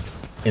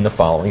 in the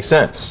following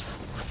sense.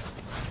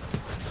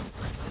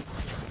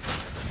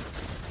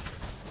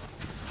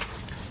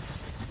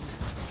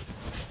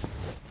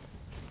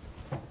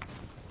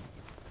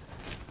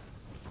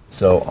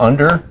 So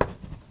under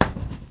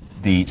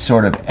the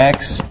sort of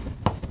x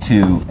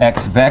to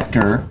x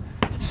vector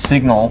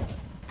signal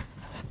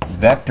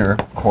vector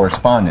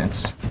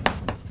correspondence,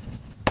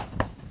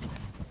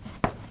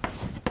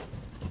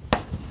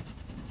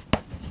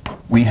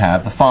 we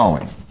have the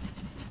following.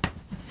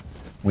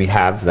 We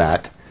have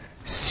that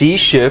C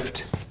shift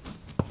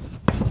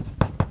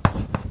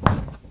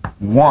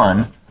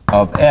 1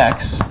 of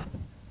x,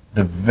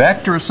 the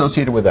vector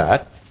associated with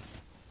that,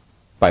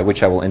 by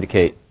which I will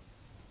indicate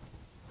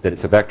that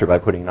it's a vector by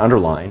putting an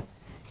underline,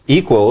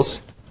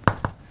 equals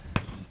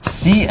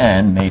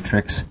Cn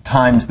matrix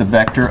times the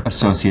vector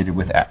associated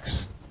with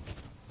x.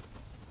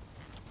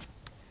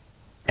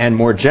 And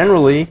more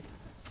generally,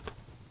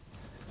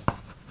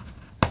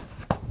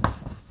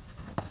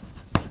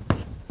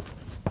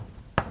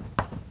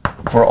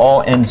 for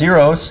all n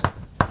zeros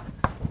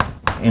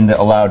in the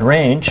allowed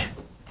range,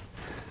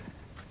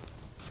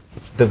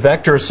 the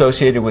vector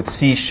associated with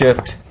C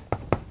shift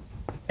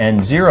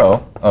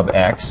n0 of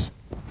x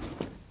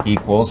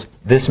equals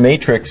this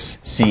matrix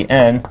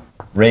Cn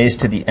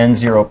raised to the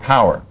n0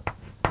 power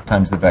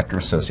times the vector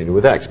associated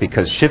with x,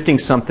 because shifting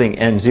something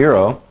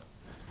n0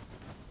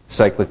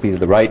 cyclically to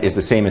the right is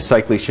the same as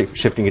cyclically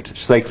shifting it to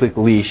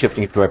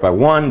the right by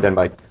 1, then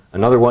by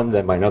another one,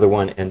 then by another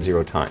one,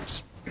 n0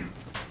 times.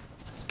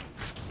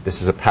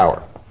 This is a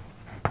power.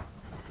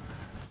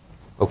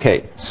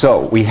 Okay,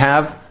 so we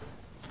have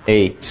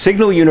a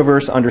signal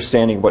universe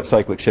understanding of what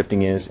cyclic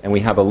shifting is, and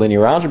we have a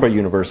linear algebra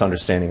universe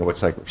understanding of what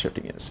cyclic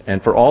shifting is.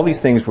 And for all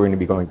these things, we're going to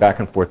be going back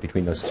and forth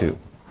between those two.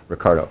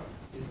 Ricardo.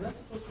 Isn't that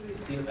supposed to be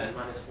C of n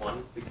minus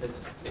 1?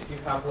 Because if you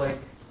have like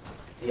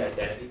the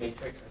identity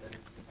matrix and then you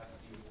have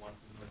C of 1,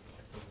 like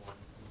shift of 1,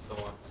 and so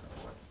on and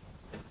so forth,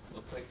 it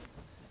looks like.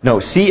 No,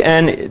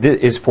 Cn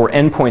is for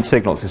n-point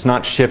signals. It's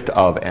not shift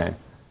of n.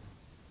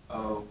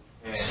 Okay.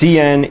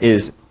 Cn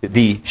is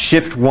the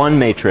shift 1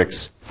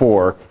 matrix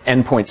for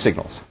n-point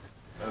signals.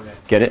 Okay.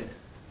 Get it?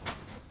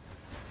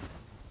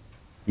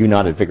 You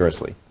nodded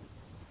vigorously.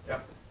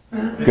 Yep.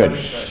 Good.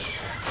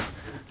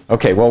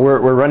 Okay, well,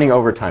 we're running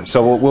over time,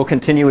 so we'll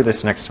continue with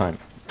this next time.